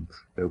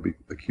they'll be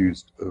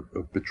accused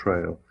of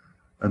betrayal.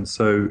 And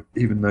so,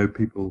 even though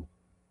people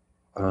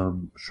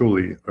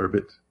surely are a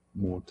bit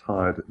more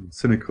tired and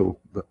cynical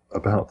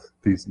about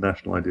these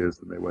national ideas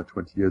than they were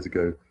 20 years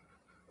ago,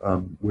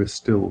 we're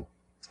still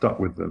stuck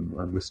with them,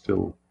 and we're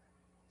still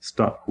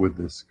stuck with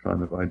this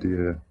kind of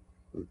idea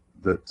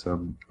that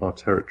our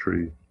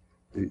territory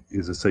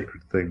is a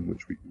sacred thing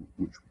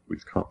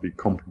which can't be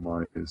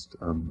compromised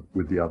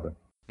with the other.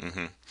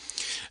 Mm-hmm.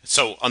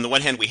 So on the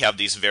one hand, we have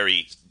these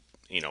very,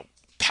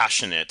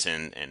 passionate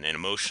and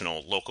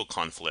emotional local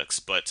conflicts,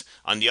 but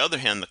on the other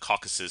hand, the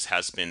Caucasus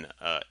has been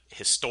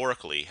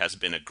historically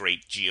a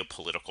great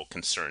geopolitical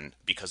concern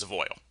because of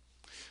oil.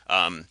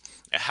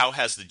 How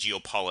has the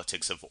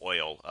geopolitics of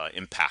oil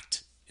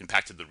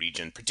impacted the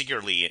region,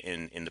 particularly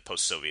in the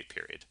post-Soviet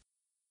period?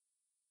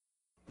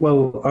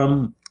 Well,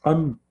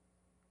 I'm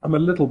a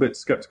little bit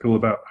skeptical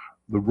about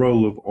the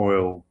role of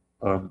oil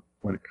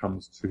when it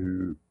comes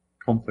to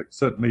conflict.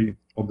 Certainly,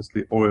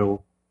 obviously,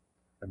 oil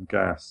and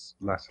gas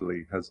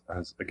latterly has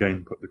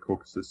again put the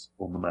Caucasus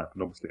on the map,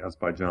 and obviously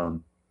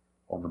Azerbaijan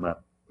on the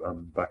map.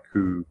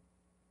 Baku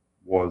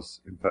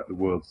was, in fact, the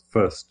world's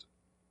first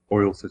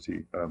oil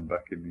city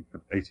back in the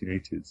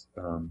 1880s,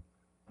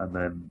 and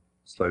then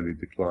slowly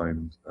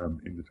declined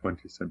in the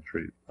 20th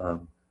century,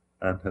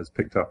 and has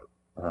picked up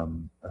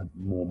at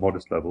more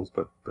modest levels,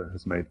 but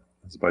has made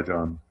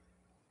Azerbaijan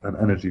an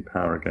energy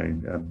power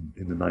again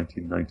in the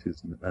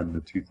 1990s and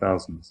the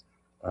 2000s.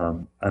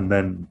 And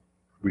then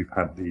we've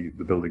had the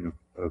building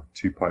of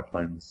two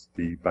pipelines,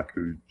 the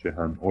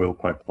Baku-Ceyhan oil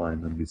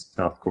pipeline and the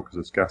South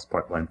Caucasus gas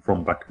pipeline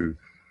from Baku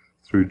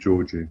through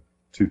Georgia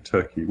to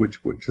Turkey, which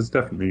has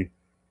definitely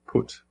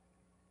put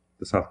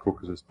the South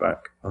Caucasus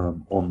back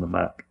on the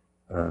map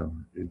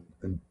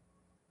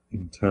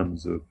in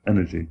terms of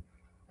energy.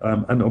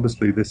 And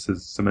obviously this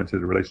has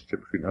cemented a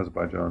relationship between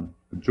Azerbaijan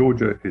and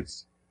Georgia.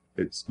 It's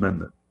meant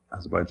that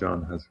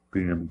Azerbaijan has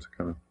been able to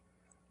kind of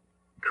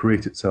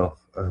create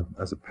itself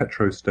as a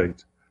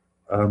petro-state.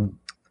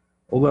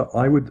 Although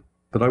I would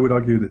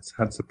argue that it's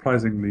had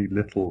surprisingly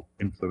little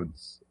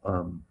influence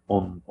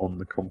on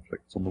the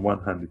conflicts. On the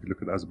one hand, if you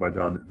look at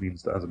Azerbaijan, it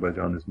means that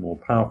Azerbaijan is more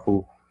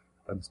powerful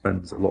and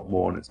spends a lot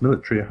more on its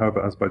military.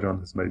 However, Azerbaijan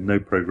has made no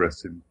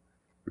progress in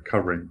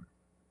recovering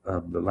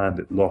the land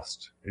it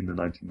lost in the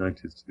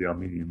 1990s to the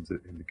Armenians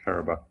in the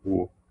Karabakh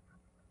War.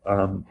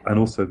 And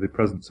also the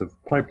presence of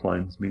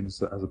pipelines means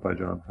that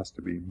Azerbaijan has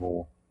to be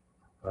more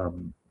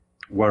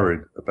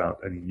worried about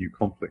any new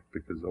conflict,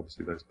 because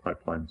obviously those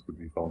pipelines would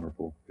be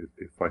vulnerable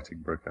if fighting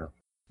broke out.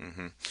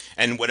 Mm-hmm.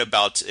 And what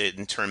about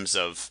in terms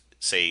of,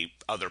 say,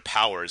 other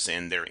powers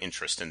and their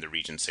interest in the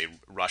region, say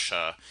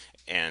Russia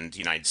and the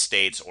United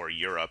States or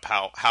Europe?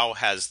 How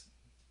has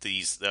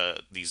these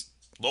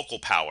local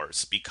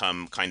powers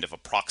become kind of a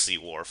proxy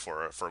war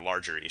for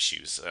larger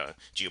issues,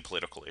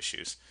 geopolitical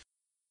issues?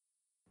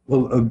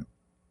 Well,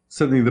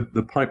 certainly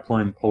the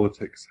pipeline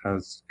politics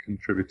has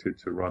contributed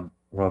to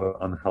rather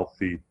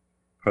unhealthy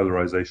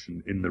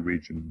polarization in the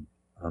region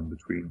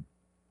between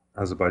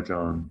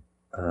Azerbaijan,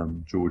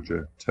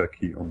 Georgia,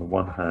 Turkey on the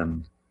one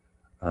hand,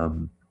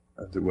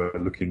 as it were,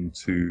 looking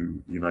to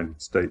the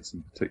United States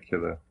in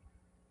particular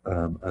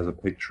as a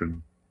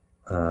patron,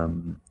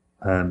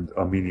 and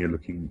Armenia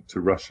looking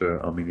to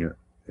Russia, Armenia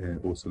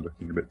also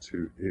looking a bit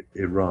to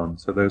Iran.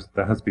 So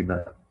there has been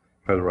that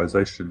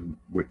polarization,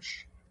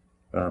 which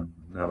now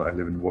that I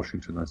live in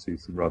Washington, I see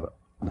some rather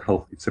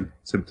unhealthy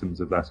symptoms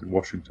of that in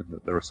Washington,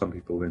 that there are some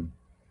people in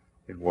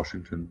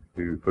Washington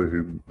for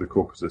whom the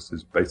Caucasus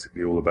is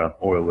basically all about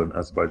oil and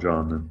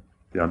Azerbaijan, and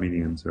the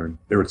Armenians are an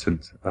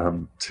irritant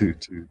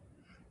to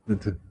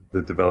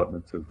the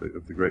development of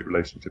the great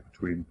relationship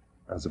between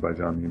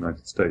Azerbaijan and the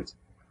United States.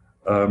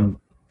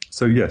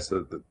 So yes,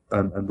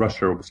 and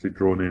Russia obviously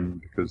drawn in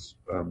because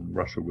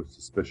Russia was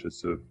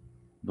suspicious of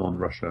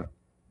non-Russia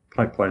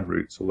pipeline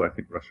routes, although I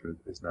think Russia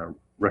is now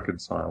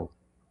reconciled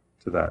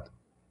to that.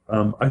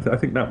 I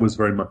think that was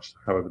very much,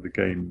 however, the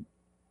game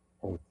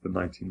of the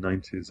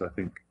 1990s. I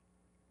think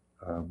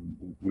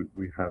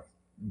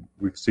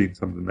we've seen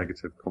some of the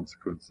negative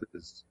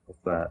consequences of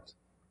that,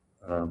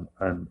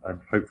 and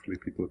hopefully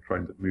people are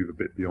trying to move a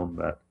bit beyond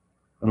that.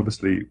 And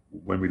obviously,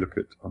 when we look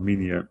at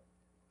Armenia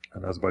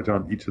and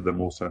Azerbaijan, each of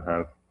them also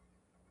have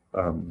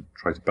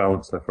tried to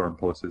balance their foreign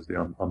policies.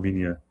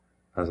 Armenia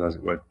has, as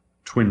it were,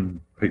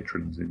 twin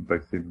patrons in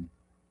both in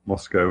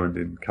Moscow and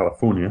in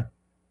California,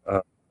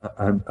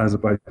 and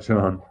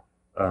Azerbaijan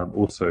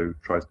also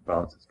tries to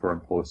balance its foreign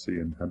policy,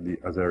 and the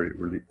Azeri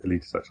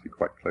elite is actually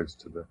quite close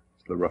to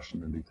the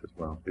Russian elite as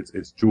well.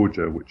 It's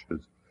Georgia which has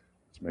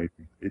made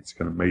its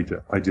kind of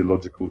major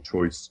ideological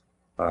choice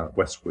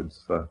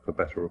westwards, for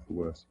better or for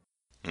worse.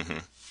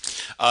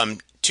 Hmm.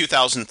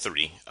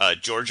 2003,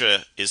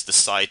 Georgia is the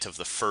site of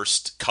the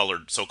first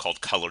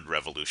so-called colored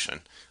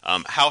revolution.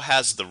 How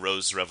has the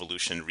Rose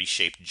Revolution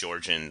reshaped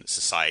Georgian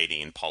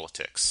society and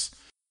politics?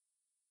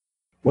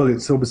 Well, it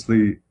was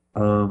obviously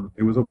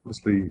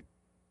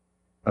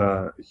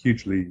a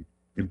hugely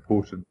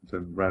important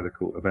and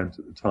radical event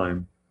at the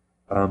time.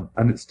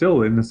 And it's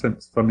still, in a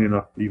sense, funnily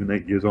enough, even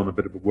 8 years on, a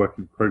bit of a work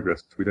in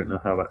progress. We don't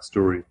know how that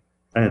story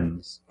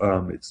ends.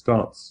 It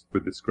starts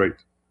with this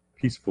great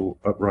peaceful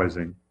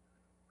uprising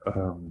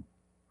um,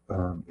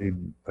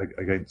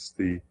 against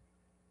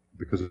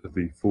because of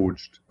the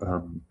forged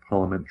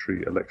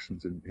parliamentary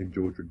elections in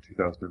Georgia in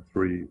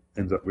 2003,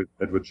 ends up with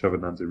Edward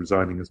Shevardnadze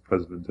resigning as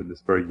president and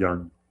this very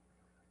young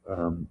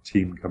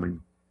team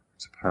coming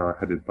to power,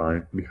 headed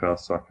by Mikhail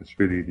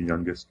Saakashvili, the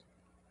youngest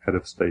head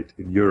of state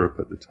in Europe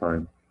at the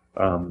time.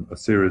 A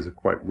series of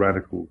quite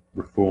radical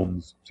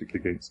reforms,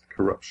 particularly against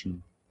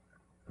corruption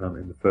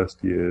in the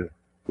first year,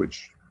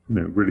 which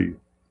really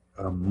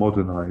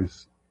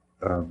modernize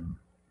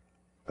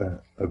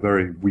a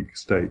very weak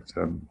state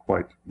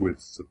quite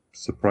with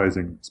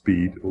surprising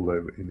speed,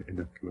 although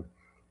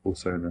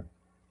also in a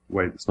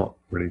way that's not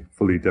really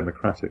fully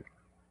democratic.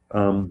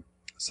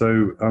 It's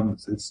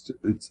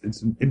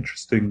an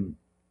interesting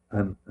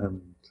and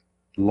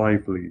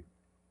lively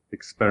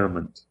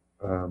experiment,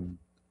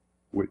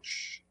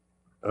 which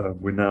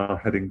we're now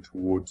heading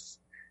towards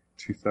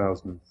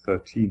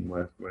 2013,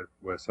 where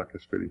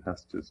Saakashvili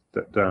has to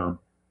step down,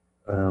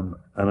 and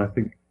I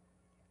think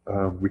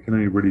we can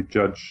only really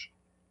judge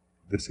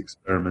this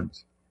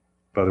experiment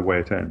by the way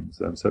it ends.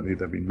 Certainly,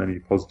 there have been many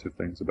positive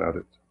things about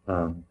it,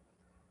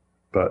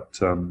 but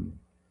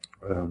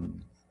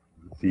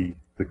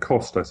the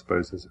cost, I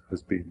suppose,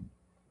 has been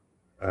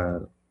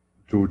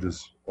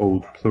Georgia's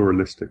old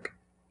pluralistic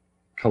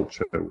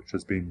culture, which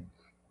has been,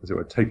 as it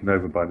were, taken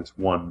over by this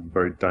one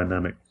very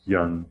dynamic,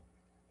 young,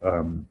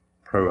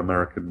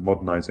 pro-American,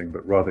 modernizing,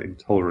 but rather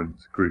intolerant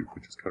group,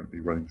 which is currently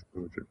running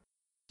Georgia.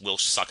 Will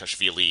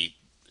Saakashvili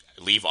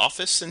leave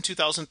office in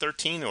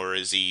 2013, or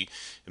is he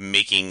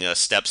making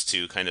steps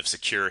to kind of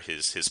secure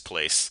his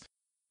place?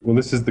 Well,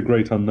 this is the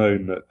great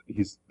unknown, that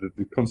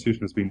the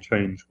constitution has been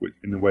changed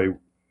in a way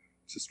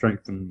to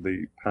strengthen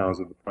the powers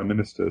of the prime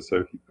minister,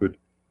 so he could,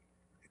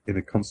 in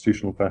a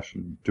constitutional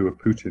fashion, do a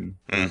Putin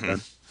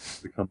and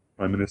become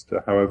prime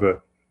minister.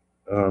 However,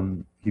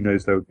 he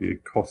knows there would be a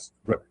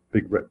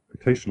big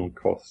reputational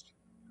cost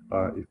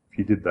if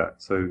he did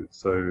that. So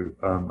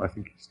I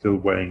think he's still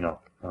weighing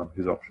up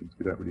his options.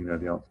 We don't really know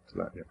the answer to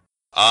that yet.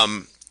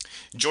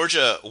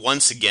 Georgia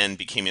once again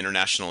became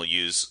international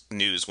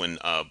news when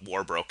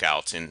war broke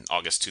out in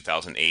August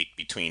 2008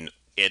 between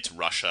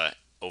Russia,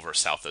 over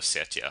South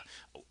Ossetia.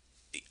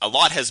 A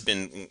lot has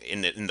been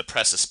in the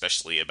press,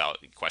 especially about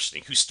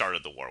questioning who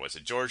started the war. Was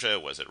it Georgia?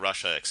 Was it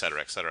Russia? Et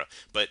cetera, et cetera.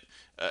 But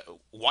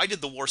why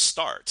did the war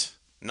start?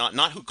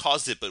 Not who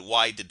caused it, but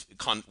why did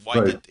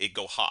it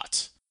go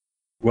hot?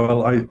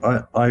 Well,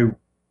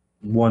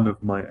 one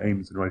of my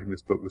aims in writing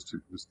this book was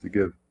to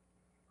give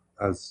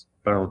as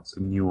balanced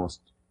and nuanced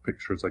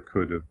picture as I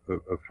could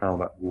of how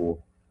that war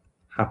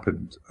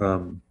happened,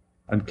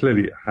 and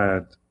clearly it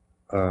had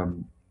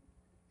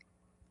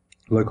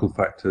local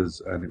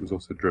factors, and it was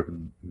also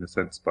driven, in a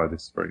sense, by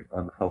this very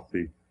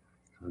unhealthy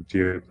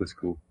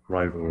geopolitical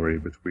rivalry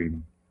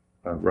between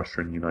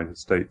Russia and the United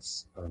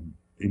States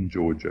in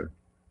Georgia,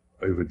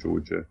 over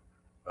Georgia.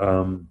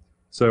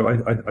 So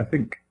I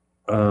think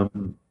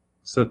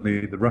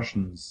certainly the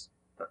Russians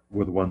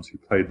were the ones who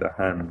played their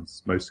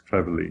hands most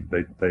cleverly.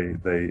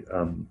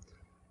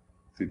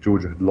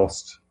 Georgia had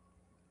lost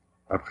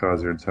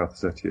Abkhazia and South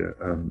Ossetia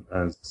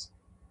as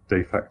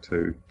de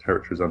facto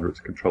territories under its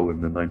control in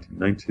the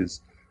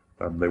 1990s.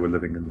 They were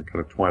living in the kind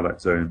of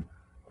twilight zone.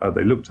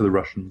 They looked to the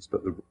Russians,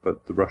 but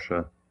the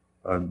Russia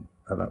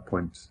at that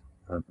point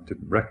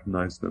didn't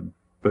recognize them,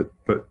 but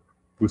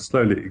was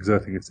slowly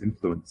exerting its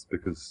influence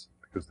because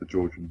the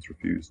Georgians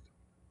refused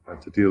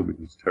to deal with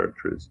these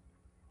territories.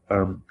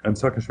 And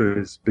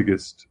Saakashvili's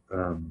biggest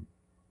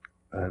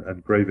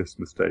and gravest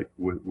mistake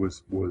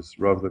was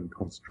rather than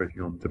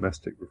concentrating on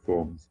domestic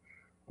reforms,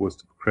 was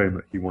to proclaim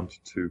that he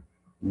wanted to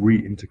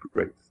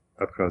reintegrate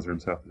Abkhazia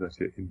and South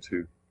Ossetia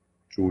into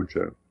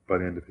Georgia by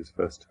the end of his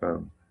first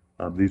term.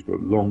 These were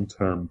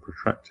long-term,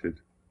 protracted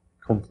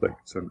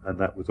conflicts, and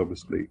that was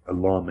obviously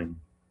alarming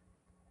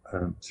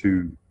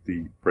to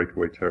the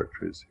breakaway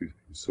territories, who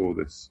saw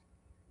this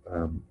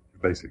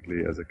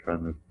basically as a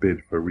kind of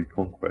bid for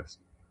reconquest.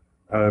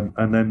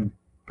 And then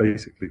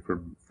basically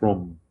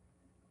from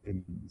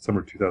in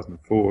summer of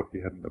 2004, he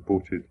had an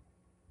aborted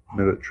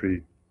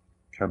military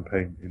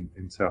campaign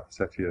in South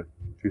Ossetia.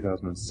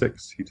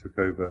 2006, he took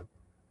over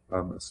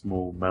a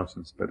small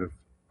mountain spread of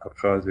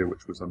Abkhazia,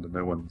 which was under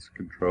no one's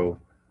control.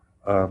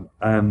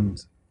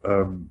 And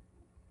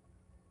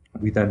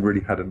we then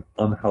really had an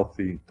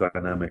unhealthy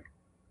dynamic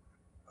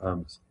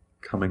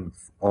coming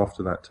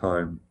after that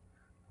time,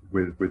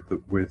 with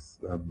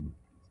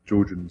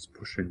Georgians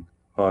pushing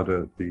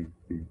harder, the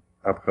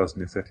Abkhaz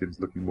and Ossetians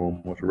looking more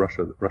and more to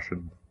Russia, the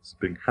Russians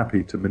being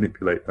happy to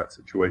manipulate that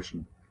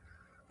situation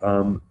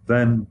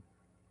Then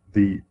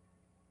the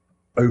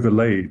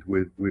overlaid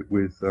with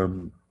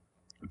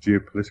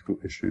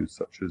geopolitical issues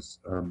such as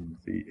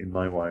the, in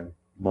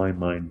my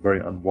mind, very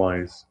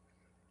unwise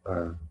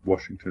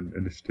Washington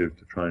initiative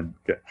to try and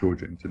get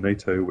Georgia into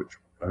NATO, which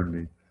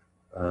only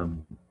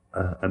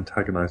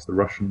antagonized the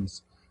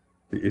Russians.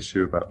 The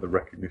issue about the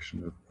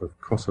recognition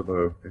of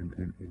Kosovo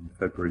in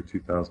February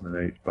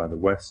 2008 by the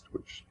West,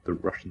 which the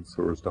Russians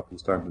saw as double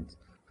standards.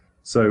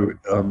 So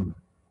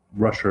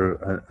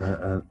Russia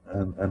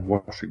and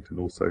Washington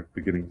also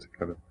beginning to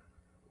kind of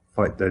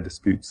fight their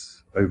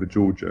disputes over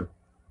Georgia.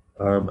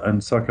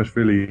 And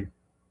Saakashvili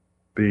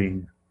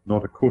being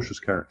not a cautious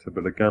character,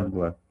 but a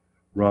gambler,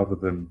 rather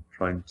than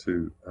trying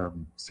to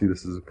see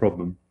this as a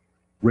problem,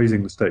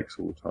 raising the stakes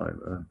all the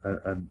time,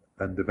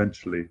 and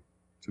eventually,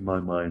 to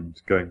my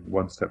mind, going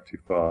one step too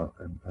far,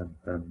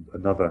 and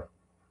another,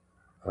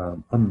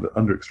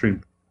 under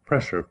extreme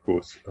pressure, of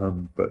course,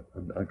 but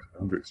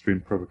under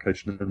extreme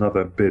provocation,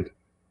 another bid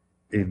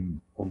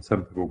on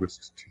 7th of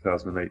August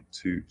 2008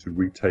 to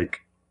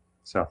retake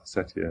South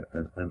Ossetia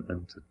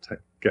and to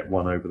get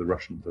one over the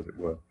Russians, as it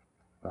were,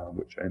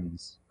 which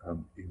ends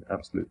in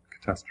absolute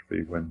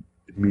catastrophe when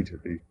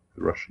immediately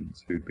the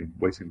Russians, who'd been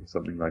waiting for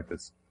something like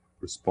this,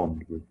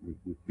 respond with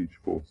huge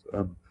force.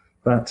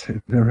 That,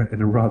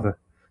 in a rather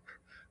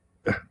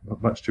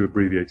much too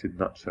abbreviated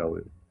nutshell,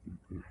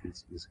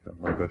 is kind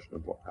of my version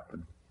of what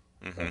happened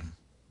in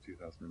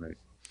 2008.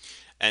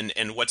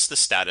 And what's the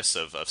status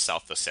of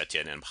South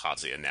Ossetia and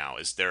Abkhazia now?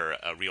 Is there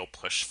a real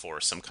push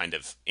for some kind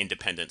of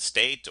independent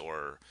state,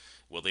 or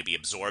will they be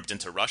absorbed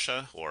into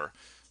Russia? Or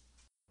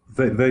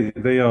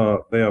they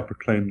are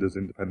proclaimed as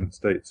independent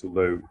states,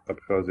 although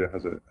Abkhazia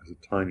has a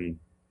tiny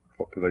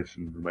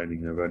population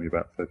remaining of only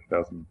about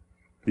 30,000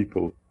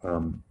 people.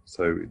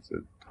 So it's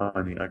a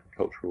tiny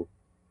agricultural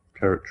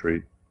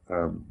territory,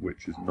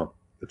 which is not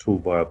at all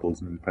viable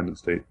as an independent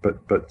state.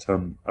 But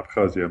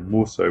Abkhazia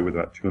more so, with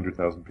about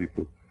 200,000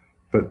 people.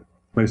 But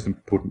most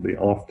importantly,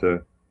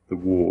 after the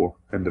war,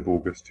 end of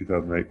August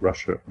 2008,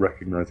 Russia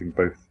recognizing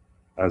both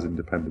as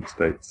independent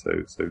states,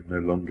 so no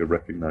longer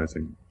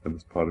recognizing them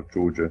as part of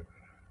Georgia.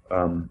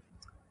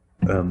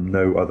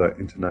 No other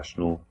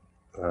international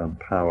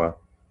power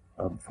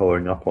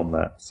following up on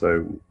that.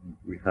 So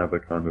we have a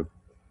kind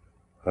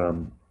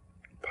of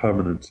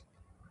permanent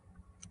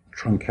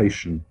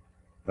truncation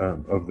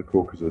of the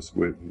Caucasus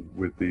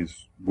with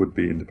these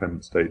would-be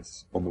independent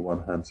states on the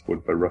one hand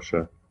supported by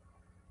Russia,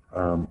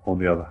 on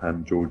the other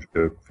hand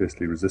Georgia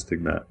fiercely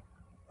resisting that.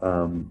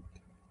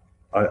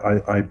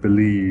 I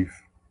believe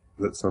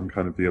that some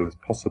kind of deal is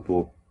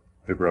possible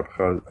over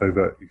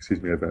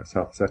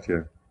South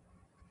Ossetia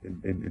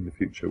in the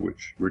future,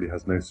 which really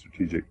has no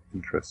strategic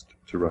interest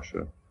to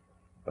Russia.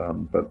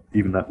 But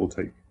even that will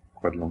take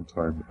quite a long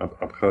time.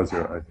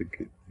 Abkhazia, I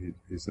think, it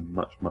is a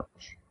much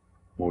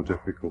more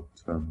difficult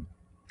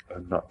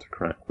nut to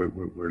crack.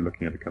 We're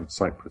looking at a kind of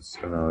Cyprus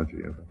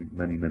analogy of, I think,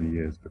 many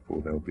years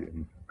before there will be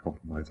any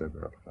compromise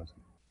over Abkhazia.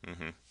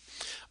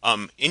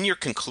 Mm-hmm. In your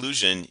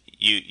conclusion,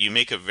 you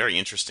make a very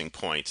interesting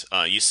point.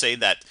 You say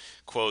that,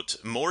 quote,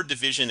 more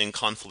division and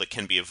conflict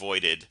can be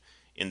avoided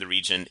in the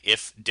region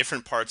if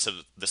different parts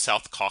of the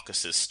South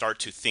Caucasus start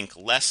to think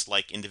less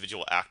like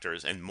individual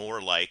actors and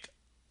more like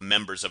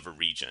members of a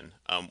region.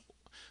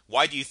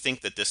 Why do you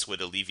think that this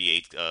would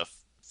alleviate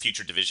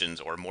future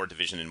divisions or more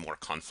division and more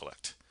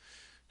conflict?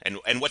 And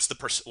what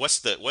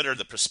are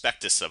the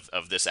prospectus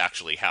of this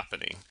actually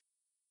happening?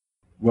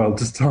 Well,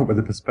 to start with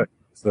the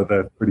perspectives,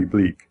 they're pretty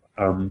bleak.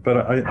 But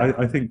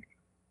I think,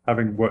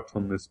 having worked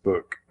on this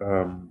book,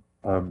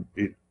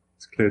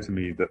 it's clear to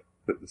me that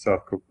the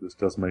South Caucasus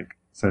does make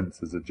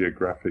sense as a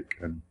geographic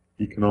and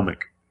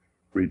economic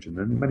region,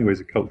 and in many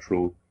ways a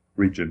cultural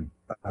region,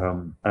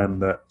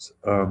 and that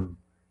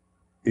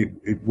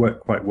it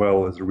worked quite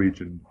well as a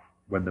region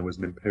when there was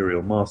an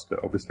imperial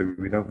master. Obviously,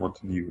 we don't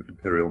want a new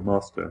imperial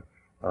master.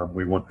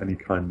 We want any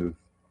kind of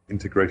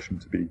integration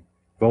to be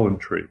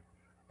voluntary.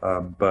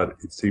 But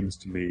it seems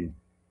to me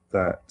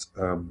that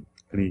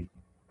any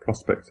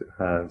prospects it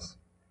has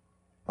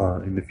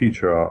in the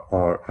future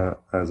are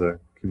as a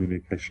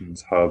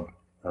communications hub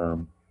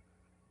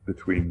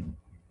between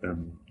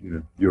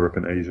Europe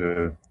and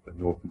Asia, the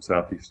North and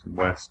South, East and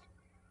West,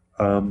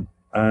 and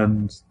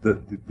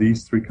that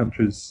these three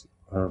countries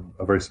are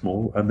very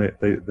small and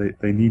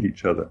they need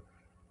each other,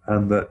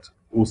 and that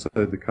also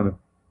the kind of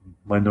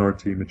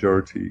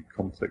minority-majority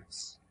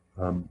conflicts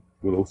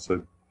will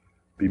also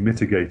be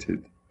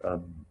mitigated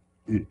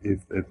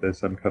if there's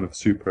some kind of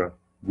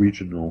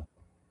supra-regional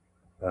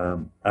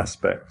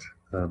aspect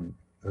to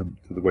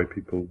the way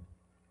people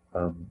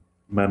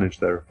manage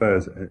their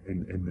affairs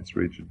in this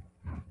region.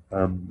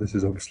 This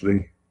is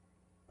obviously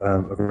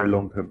a very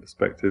long-term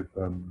perspective.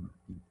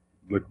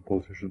 Local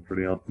politicians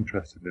really aren't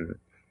interested in it,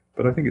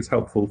 but I think it's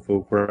helpful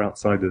for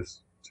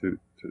outsiders to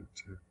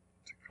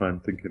try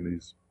and think in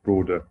these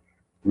broader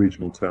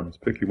regional terms,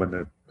 particularly when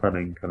they're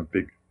planning kind of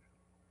big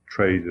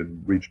trade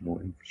and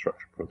regional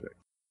infrastructure projects.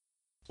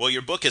 Well,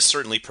 your book has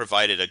certainly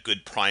provided a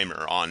good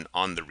primer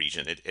on the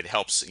region. It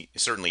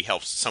certainly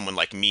helps someone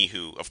like me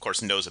who, of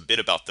course, knows a bit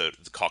about the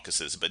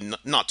Caucasus, but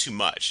not too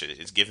much.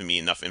 It's given me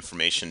enough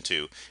information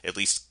to at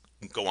least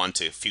go on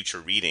to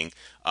future reading.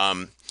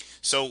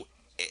 So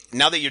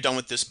now that you're done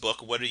with this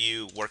book, what are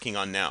you working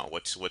on now?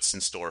 What's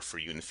in store for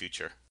you in the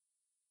future?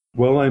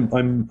 Well,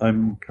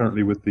 I'm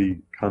currently with the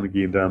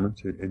Carnegie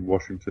Endowment in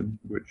Washington,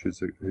 which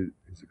is a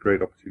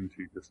great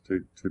opportunity just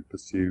to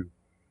pursue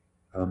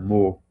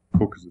more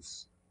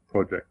Caucasus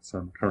projects.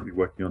 I'm currently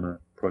working on a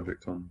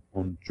project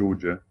on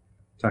Georgia,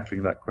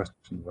 tackling that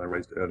question that I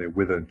raised earlier.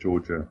 With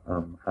Georgia,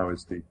 how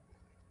is the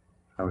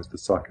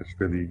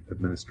Saakashvili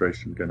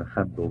administration going to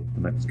handle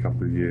the next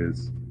couple of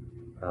years?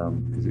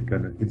 Is it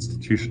going to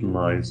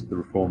institutionalize the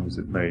reforms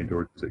it made,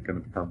 or is it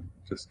going to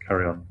just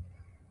carry on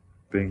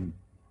being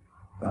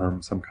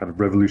some kind of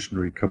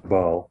revolutionary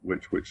cabal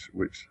which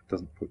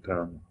doesn't put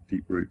down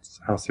deep roots?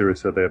 How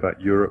serious are they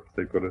about Europe?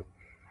 They've got a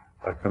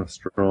kind of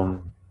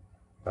strong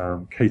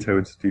Cato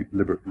Institute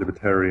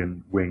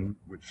libertarian wing,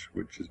 which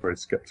is very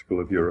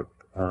skeptical of Europe,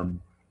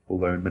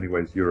 although in many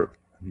ways Europe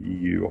and the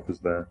EU offers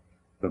them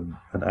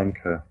an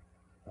anchor,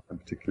 and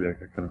particularly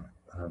a kind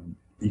of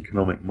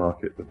economic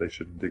market that they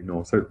shouldn't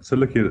ignore. So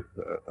looking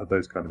at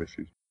those kind of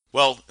issues.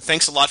 Well,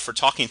 thanks a lot for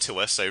talking to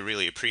us. I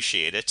really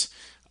appreciate it,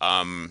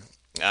 and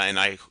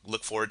I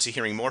look forward to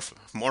hearing more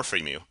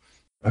from you.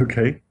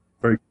 Okay,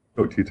 very good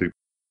to talk to you too.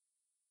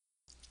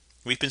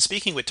 We've been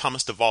speaking with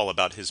Thomas Duvall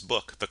about his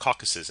book, The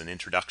Caucasus, an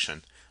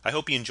Introduction. I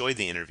hope you enjoyed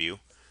the interview.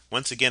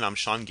 Once again, I'm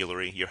Sean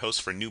Guillory, your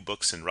host for New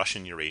Books in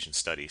Russian Eurasian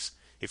Studies.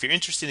 If you're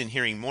interested in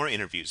hearing more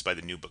interviews by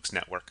the New Books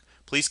Network,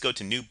 please go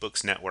to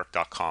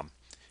newbooksnetwork.com.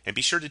 And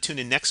be sure to tune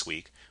in next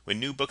week when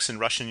New Books in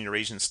Russian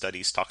Eurasian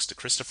Studies talks to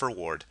Christopher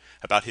Ward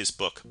about his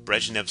book,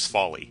 Brezhnev's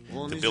Folly,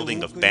 The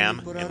Building of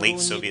BAM and Late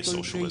Soviet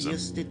Socialism.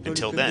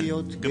 Until then,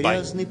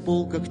 goodbye.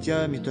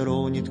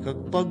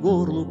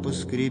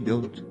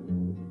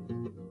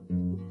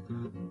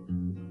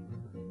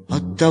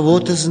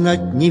 Оттого-то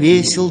знать не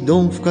весел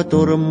дом, в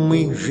котором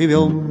мы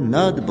живем,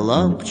 надо бы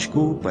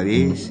лампочку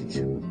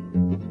повесить.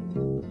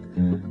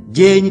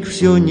 Денег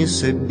все не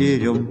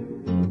соберем.